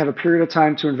 they have a period of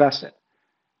time to invest it.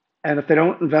 And if they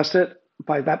don't invest it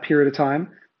by that period of time,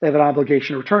 they have an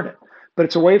obligation to return it. But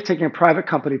it's a way of taking a private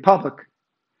company public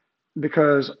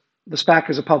because the SPAC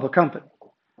is a public company.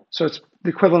 So it's the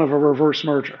equivalent of a reverse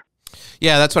merger.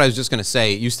 Yeah, that's what I was just going to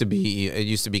say. It used to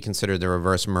be considered the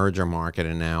reverse merger market,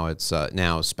 and now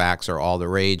now SPACs are all the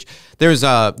rage. There's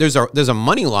a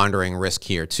money laundering risk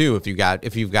here too. If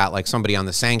you've got like somebody on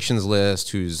the sanctions list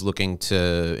who's looking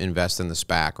to invest in the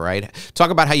SPAC, right?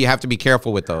 Talk about how you have to be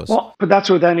careful with those. Well, but that's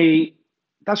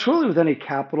really with any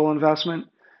capital investment.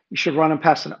 You should run them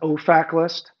past an OFAC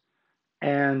list,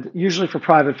 and usually for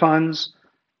private funds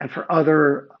and for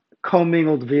other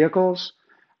commingled vehicles,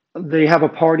 they have a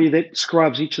party that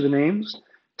scrubs each of the names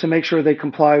to make sure they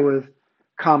comply with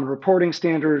common reporting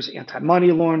standards,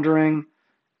 anti-money laundering,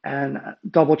 and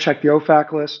double check the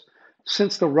OFAC list.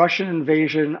 Since the Russian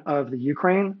invasion of the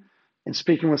Ukraine, And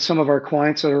speaking with some of our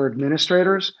clients that are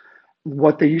administrators,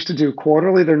 what they used to do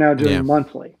quarterly, they're now doing Yeah.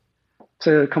 monthly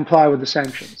to comply with the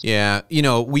sanctions. Yeah,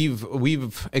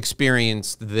 we've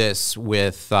experienced this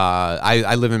with.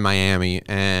 I live in Miami,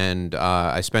 and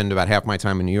I spend about half my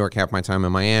time in New York, half my time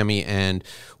in Miami, and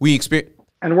we experience.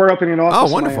 And we're opening an Oh, office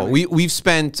in wonderful! Miami.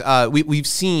 We've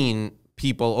seen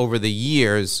people over the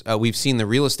years. We've seen the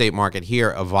real estate market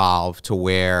here evolve to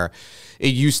where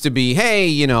it used to be, hey,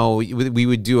 we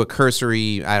would do a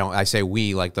cursory. I say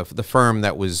we, like the firm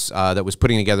that was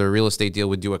putting together a real estate deal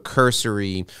would do a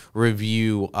cursory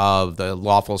review of the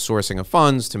lawful sourcing of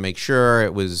funds to make sure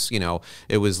it was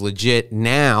legit.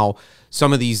 Now,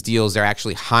 some of these deals, they're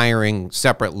actually hiring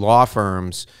separate law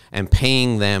firms and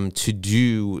paying them to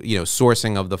do,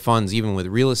 sourcing of the funds, even with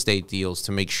real estate deals,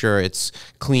 to make sure it's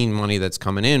clean money that's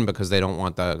coming in, because they don't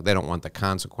want the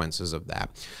consequences of that.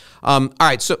 All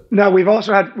right, so now we've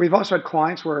also had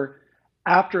clients where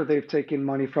after they've taken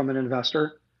money from an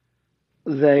investor,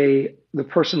 the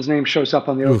person's name shows up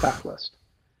on the OFAC list,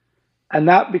 and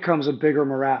that becomes a bigger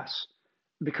morass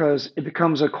because it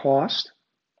becomes a cost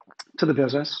to the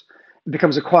business. It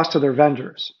becomes a cost to their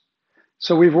vendors.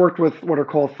 So we've worked with what are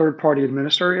called third-party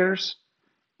administrators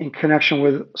in connection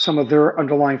with some of their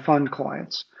underlying fund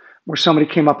clients, where somebody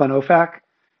came up on OFAC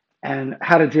and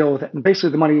had to deal with it. And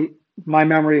basically the money, my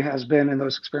memory has been in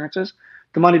those experiences,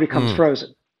 the money becomes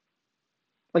frozen.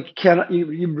 Like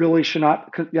you really should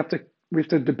not, we have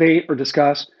to debate or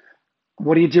discuss,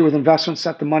 what do you do with investments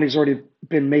that the money's already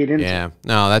been made into? Yeah,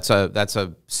 no, that's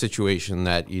a situation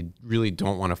that you really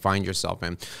don't want to find yourself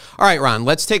in. All right, Ron,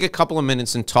 let's take a couple of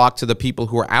minutes and talk to the people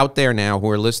who are out there now, who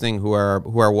are listening, who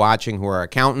are watching, who are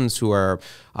accountants, who are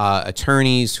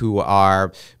attorneys, who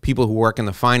are people who work in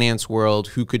the finance world,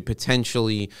 who could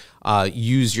potentially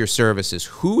use your services.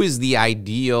 Who is the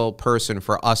ideal person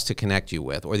for us to connect you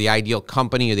with, or the ideal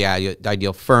company, or the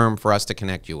ideal firm for us to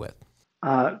connect you with?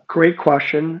 Great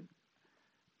question.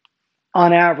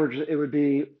 On average, it would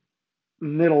be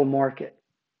middle market.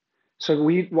 So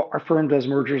our firm does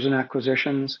mergers and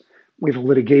acquisitions. We have a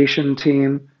litigation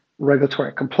team,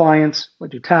 regulatory compliance, we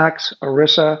do tax,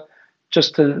 ERISA,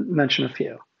 just to mention a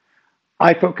few.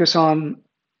 I focus on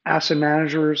asset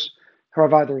managers who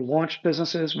have either launched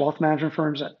businesses, wealth management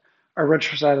firms that are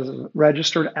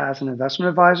registered as an investment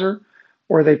advisor,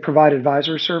 or they provide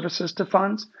advisory services to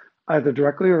funds, either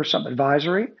directly or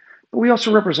sub-advisory. But we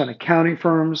also represent accounting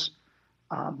firms,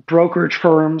 brokerage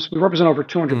firms. We represent over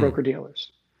 200 broker dealers.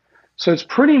 So it's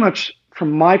pretty much, from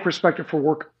my perspective, for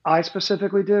work I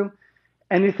specifically do,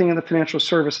 anything in the financial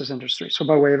services industry. So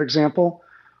by way of example,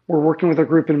 we're working with a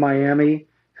group in Miami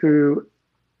who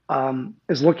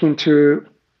is looking to,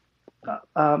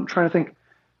 I'm trying to think,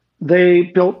 they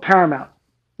built Paramount,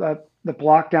 the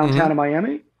block downtown in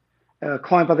Miami, a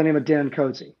client by the name of Dan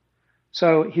Cozy.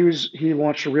 So he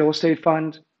launched a real estate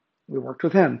fund. We worked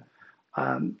with him.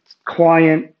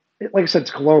 Client, like I said,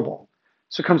 it's global.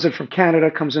 So it comes in from Canada,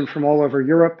 comes in from all over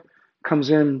Europe, comes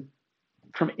in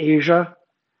from Asia.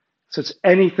 So it's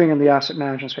anything in the asset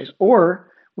management space.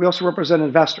 Or we also represent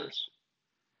investors.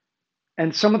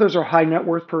 And some of those are high net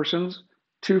worth persons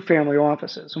to family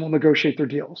offices, and we'll negotiate their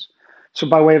deals. So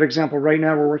by way of example, right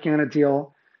now we're working on a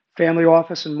deal, family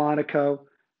office in Monaco,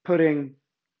 putting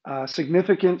a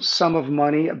significant sum of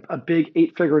money, a big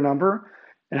 8-figure number,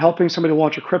 and helping somebody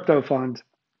launch a crypto fund.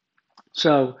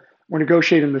 So we're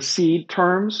negotiating the seed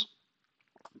terms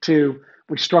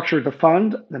we structured the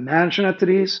fund, the management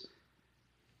entities,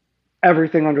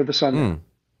 everything under the sun.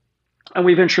 And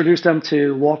we've introduced them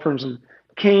to law firms in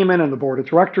Cayman and the board of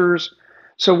directors.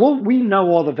 So we know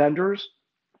all the vendors,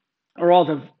 or all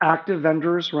the active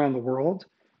vendors around the world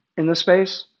in this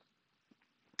space.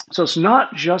 So it's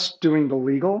not just doing the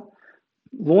legal.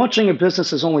 Launching a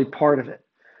business is only part of it.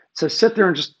 So sit there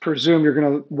and just presume you're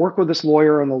going to work with this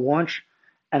lawyer on the launch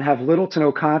and have little to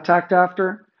no contact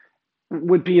after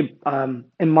would be,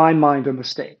 in my mind, a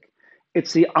mistake.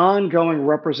 It's the ongoing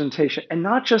representation, and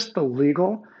not just the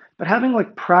legal, but having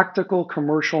like practical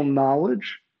commercial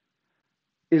knowledge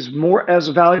is more as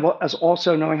valuable as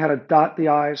also knowing how to dot the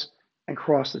I's and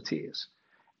cross the T's.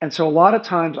 And so a lot of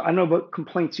times, I know about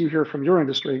complaints you hear from your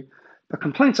industry, but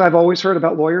complaints I've always heard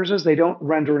about lawyers is they don't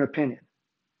render an opinion.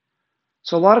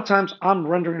 So a lot of times I'm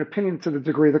rendering an opinion to the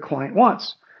degree the client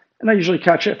wants. And I usually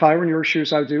catch it. If I were in your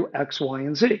shoes, I would do X, Y,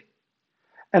 and Z.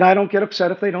 And I don't get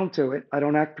upset if they don't do it. I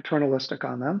don't act paternalistic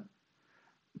on them.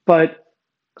 But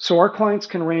so our clients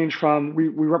can range from, we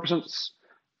represent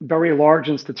very large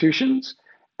institutions,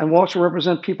 and we also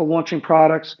represent people launching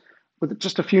products with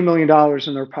just a few $1 million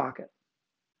in their pocket.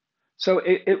 So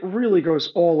it really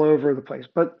goes all over the place.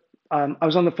 But I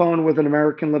was on the phone with an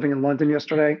American living in London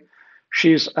yesterday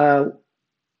She's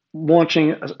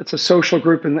launching. It's a social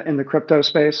group in the crypto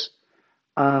space.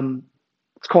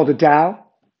 It's called a DAO.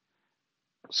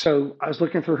 So I was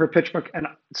looking through her pitch book, and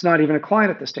it's not even a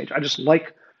client at this stage. I just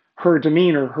like her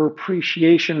demeanor, her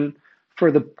appreciation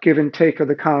for the give and take of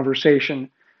the conversation.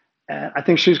 And I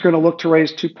think she's going to look to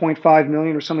raise 2.5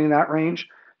 million or something in that range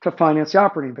to finance the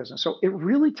operating business. So it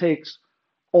really takes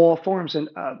all forms. And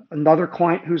another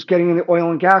client who's getting in the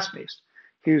oil and gas space,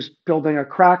 who's building a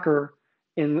cracker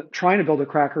trying to build a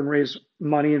cracker and raise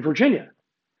money in Virginia.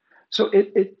 So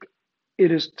it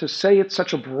is, to say it's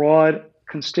such a broad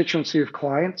constituency of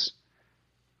clients,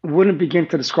 wouldn't begin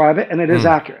to describe it, and it is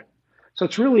accurate. So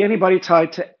it's really anybody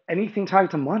tied to anything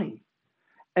tied to money.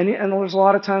 And there's a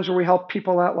lot of times where we help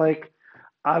people out. Like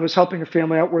I was helping a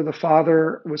family out where the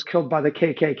father was killed by the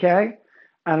KKK,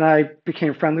 and I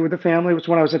became friendly with the family. It was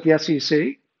when I was at the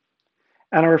SEC,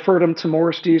 and I referred them to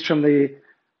Morris Dees from the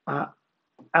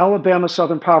Alabama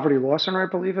Southern Poverty Law Center, I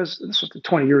believe. This was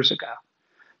 20 years ago.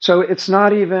 So it's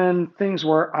not even things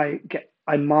where I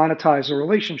monetize a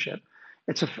relationship.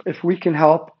 It's if we can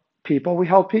help people, we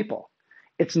help people.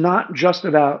 It's not just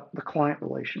about the client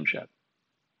relationship.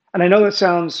 And I know that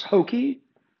sounds hokey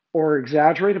or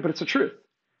exaggerated, but it's the truth.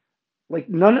 Like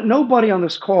nobody on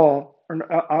this call,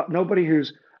 or nobody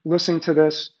who's listening to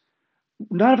this,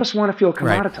 none of us want to feel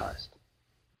commoditized.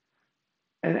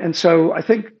 Right. And so I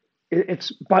think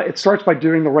it starts by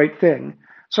doing the right thing.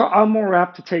 So I'm more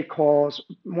apt to take calls,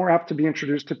 more apt to be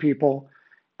introduced to people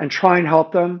and try and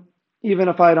help them, even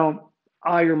if I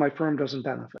or my firm doesn't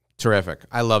benefit. Terrific.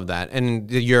 I love that.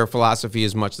 And your philosophy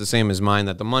is much the same as mine,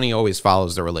 that the money always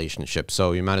follows the relationship.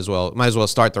 So you might as well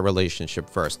start the relationship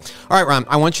first. All right, Ron,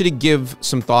 I want you to give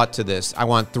some thought to this. I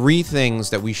want 3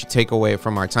 things that we should take away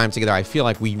from our time together. I feel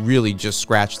like we really just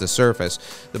scratched the surface,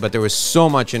 but there was so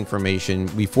much information.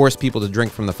 We forced people to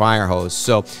drink from the fire hose.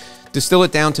 So distill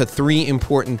it down to 3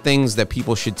 important things that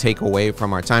people should take away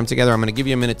from our time together. I'm going to give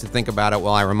you a minute to think about it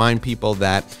while I remind people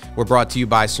that we're brought to you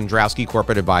by Sandrowski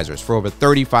Corporate Advisors. For over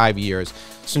 35 years,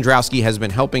 Sandrowski has been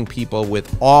helping people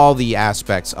with all the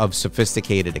aspects of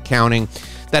sophisticated accounting.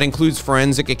 That includes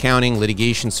forensic accounting,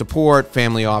 litigation support,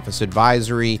 family office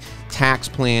advisory, tax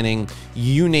planning,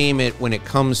 you name it. When it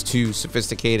comes to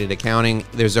sophisticated accounting,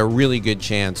 there's a really good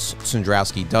chance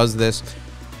Sandrowski does this.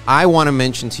 I want to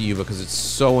mention to you, because it's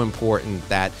so important,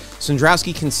 that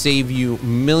Sandrowski can save you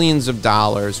millions of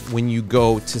dollars when you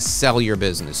go to sell your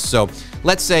business. So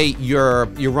let's say you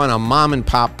run a mom and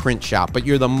pop print shop, but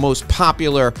you're the most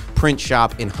popular print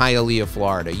shop in Hialeah,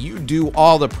 Florida. You do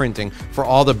all the printing for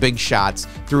all the big shots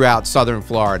throughout Southern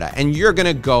Florida, and you're going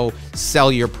to go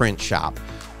sell your print shop.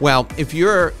 Well, if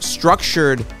you're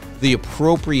structured the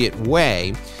appropriate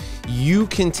way, you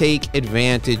can take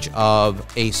advantage of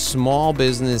a small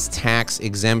business tax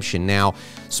exemption. Now,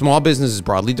 small business is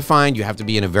broadly defined. You have to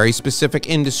be in a very specific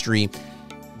industry.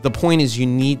 The point is, you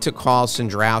need to call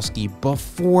Sandrowski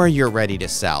before you're ready to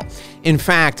sell. In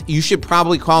fact, you should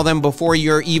probably call them before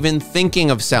you're even thinking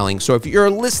of selling. So if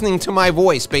you're listening to my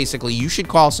voice, basically, you should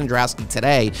call Sandrowski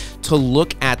today to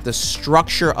look at the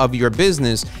structure of your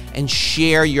business and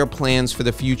share your plans for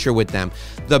the future with them.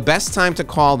 The best time to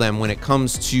call them when it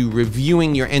comes to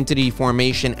reviewing your entity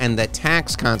formation and the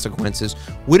tax consequences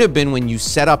would have been when you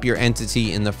set up your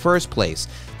entity in the first place.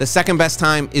 The second best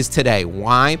time is today.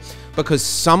 Why? Because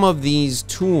some of these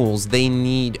tools, they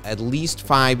need at least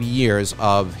 5 years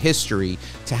of history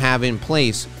to have in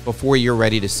place before you're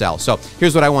ready to sell. So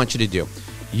here's what I want you to do.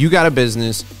 You got a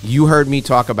business. You heard me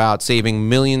talk about saving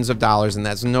millions of dollars, and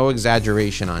that's no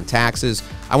exaggeration, on taxes.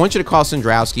 I want you to call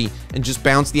Sandrowski and just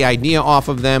bounce the idea off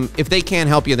of them. If they can't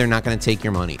help you, they're not going to take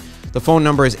your money. The phone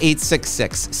number is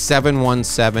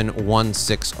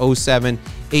 866-717-1607,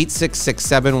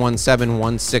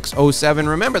 866-717-1607.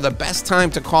 Remember, the best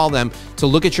time to call them to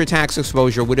look at your tax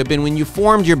exposure would have been when you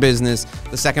formed your business.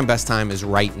 The second best time is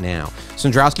right now.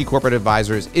 Sandrowski Corporate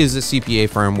Advisors is a CPA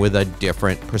firm with a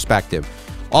different perspective.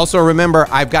 Also, remember,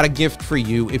 I've got a gift for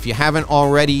you. If you haven't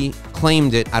already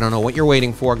claimed it, I don't know what you're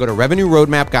waiting for. Go to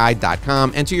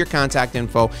revenueroadmapguide.com, enter your contact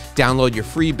info, download your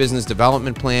free business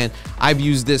development plan. I've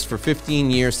used this for 15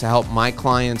 years to help my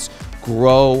clients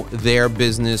grow their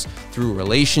business through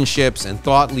relationships and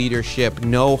thought leadership.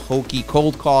 No hokey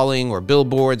cold calling or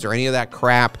billboards or any of that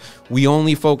crap. We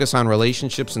only focus on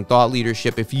relationships and thought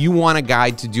leadership. If you want a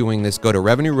guide to doing this, go to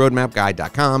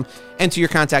revenueroadmapguide.com, enter your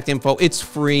contact info. It's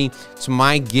free. It's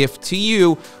my gift to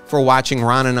you for watching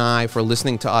Ron and I, for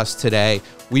listening to us today.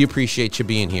 We appreciate you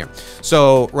being here.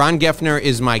 So Ron Geffner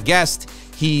is my guest.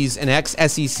 He's an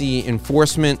ex-SEC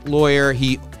enforcement lawyer.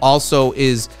 He also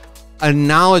is a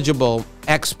knowledgeable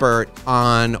expert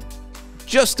on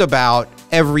just about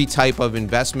every type of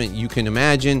investment you can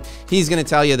imagine. He's going to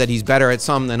tell you that he's better at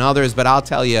some than others, but I'll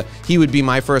tell you, he would be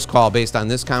my first call based on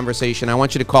this conversation. I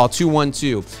want you to call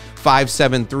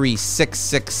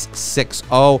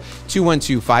 212-573-6660,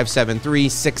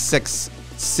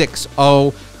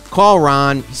 212-573-6660. Call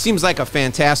Ron. He seems like a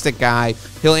fantastic guy.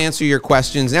 He'll answer your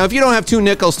questions. Now, if you don't have two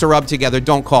nickels to rub together,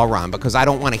 don't call Ron, because I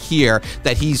don't want to hear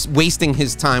that he's wasting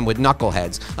his time with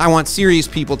knuckleheads. I want serious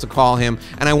people to call him,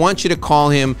 and I want you to call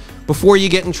him before you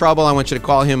get in trouble. I want you to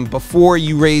call him before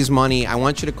you raise money. I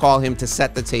want you to call him to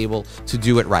set the table, to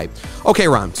do it right. Okay,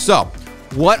 Ron, so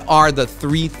what are the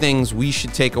 3 things we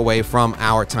should take away from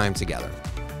our time together?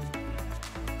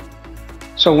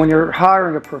 So when you're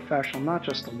hiring a professional, not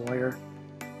just a lawyer,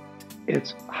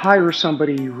 it's hire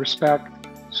somebody you respect,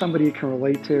 somebody you can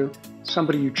relate to,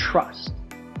 somebody you trust.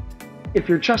 If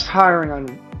you're just hiring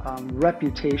on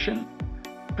reputation,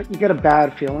 but you get a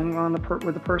bad feeling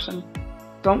with the person,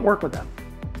 don't work with them.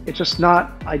 It's just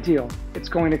not ideal. It's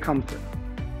going to come through.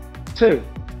 2,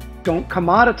 don't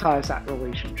commoditize that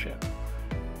relationship.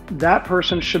 That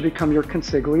person should become your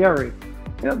consigliere.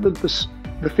 You know,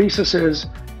 the thesis is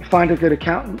you find a good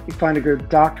accountant, you find a good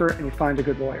doctor, and you find a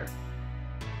good lawyer.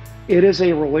 It is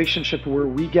a relationship where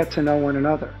we get to know one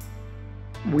another.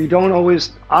 I don't always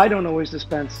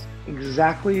dispense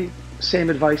exactly the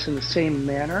same advice in the same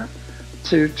manner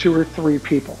to 2 or 3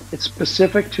 people. It's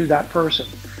specific to that person.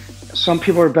 Some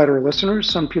people are better listeners,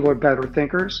 some people are better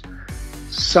thinkers.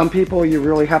 Some people you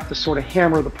really have to sort of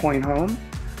hammer the point home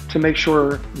to make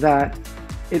sure that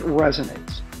it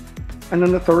resonates. And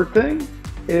then the third thing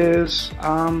is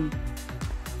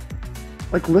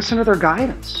listen to their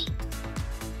guidance.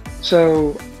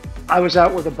 So I was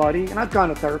out with a buddy, and I've gone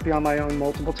to therapy on my own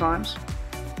multiple times,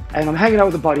 and I'm hanging out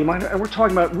with a buddy of mine, and we're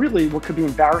talking about really what could be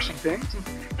embarrassing things.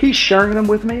 He's sharing them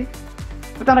with me,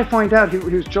 but then I find out he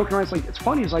was joking around. It's like, it's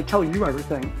funny as I tell you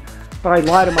everything, but I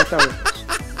lie to my therapist.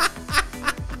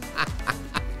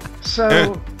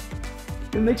 So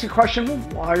it makes you question, well,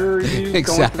 why are you going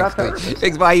to that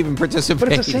therapist? Why even participate?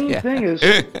 But it's the same thing as...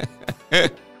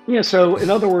 Yeah, so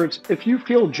in other words, if you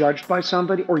feel judged by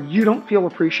somebody or you don't feel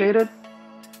appreciated,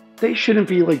 they shouldn't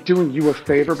be doing you a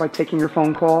favor by taking your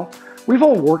phone call. We've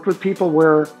all worked with people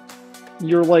where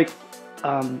you're the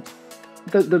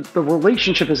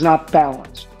relationship is not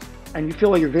balanced, and you feel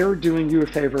like they're doing you a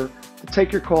favor to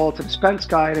take your call, to dispense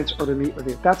guidance, or to meet with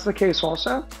you. If that's the case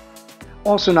also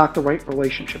not the right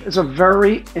relationship. It's a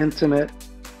very intimate,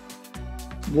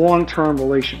 long-term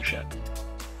relationship.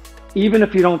 Even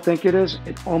if you don't think it is,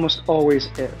 it almost always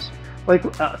is.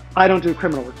 I don't do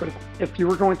criminal work, but if you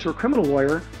were going to a criminal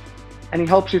lawyer and he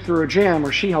helps you through a jam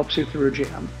or she helps you through a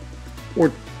jam,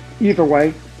 or either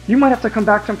way, you might have to come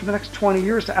back to him for the next 20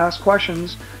 years to ask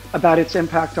questions about its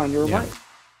impact on your life.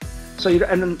 So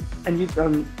I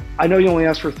know you only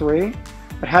asked for 3,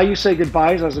 but how you say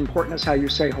goodbye is as important as how you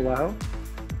say hello.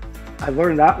 I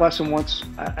learned that lesson once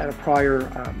at a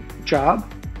prior job.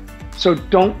 So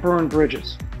don't burn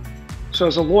bridges. So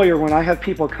as a lawyer, when I have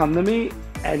people come to me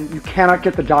and you cannot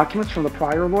get the documents from the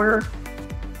prior lawyer,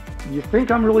 you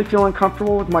think I'm really feeling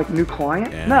comfortable with my new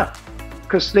client? Yeah. No,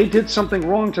 because they did something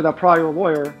wrong to that prior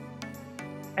lawyer.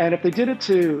 And if they did it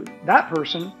to that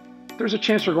person, there's a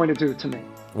chance they're going to do it to me.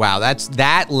 Wow,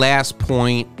 that last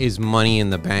point is money in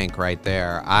the bank right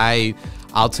there.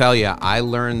 I'll tell you, I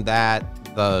learned that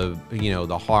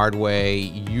the hard way.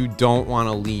 You don't want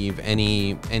to leave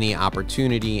any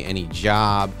opportunity, any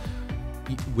job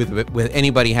with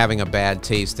anybody having a bad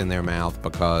taste in their mouth,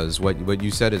 because what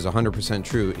you said is 100%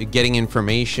 true. Getting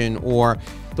information, or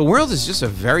the world is just a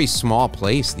very small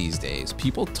place these days.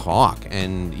 People talk,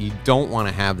 and you don't want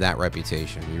to have that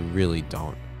reputation. You really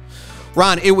don't.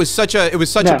 Ron, it was such a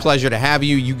pleasure to have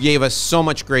you. You gave us so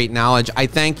much great knowledge. I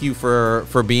thank you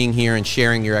for being here and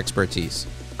sharing your expertise.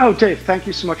 Oh, Dave, thank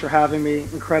you so much for having me.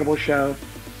 Incredible show.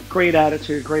 Great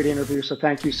attitude, great interview, so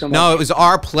thank you so much. No, it was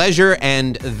our pleasure,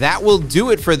 and that will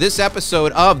do it for this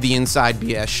episode of the Inside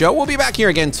BS Show. We'll be back here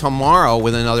again tomorrow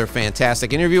with another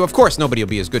fantastic interview. Of course, nobody will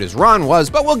be as good as Ron was,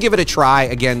 but we'll give it a try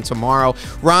again tomorrow.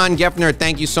 Ron Geffner,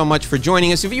 thank you so much for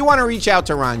joining us. If you want to reach out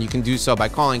to Ron, you can do so by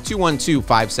calling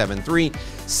 212-573-6660,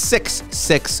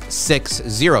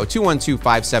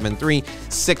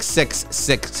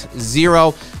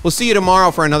 212-573-6660. We'll see you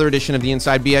tomorrow for another edition of the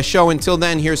Inside BS Show. Until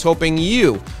then, here's hoping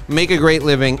you make a great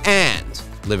living and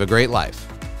live a great life.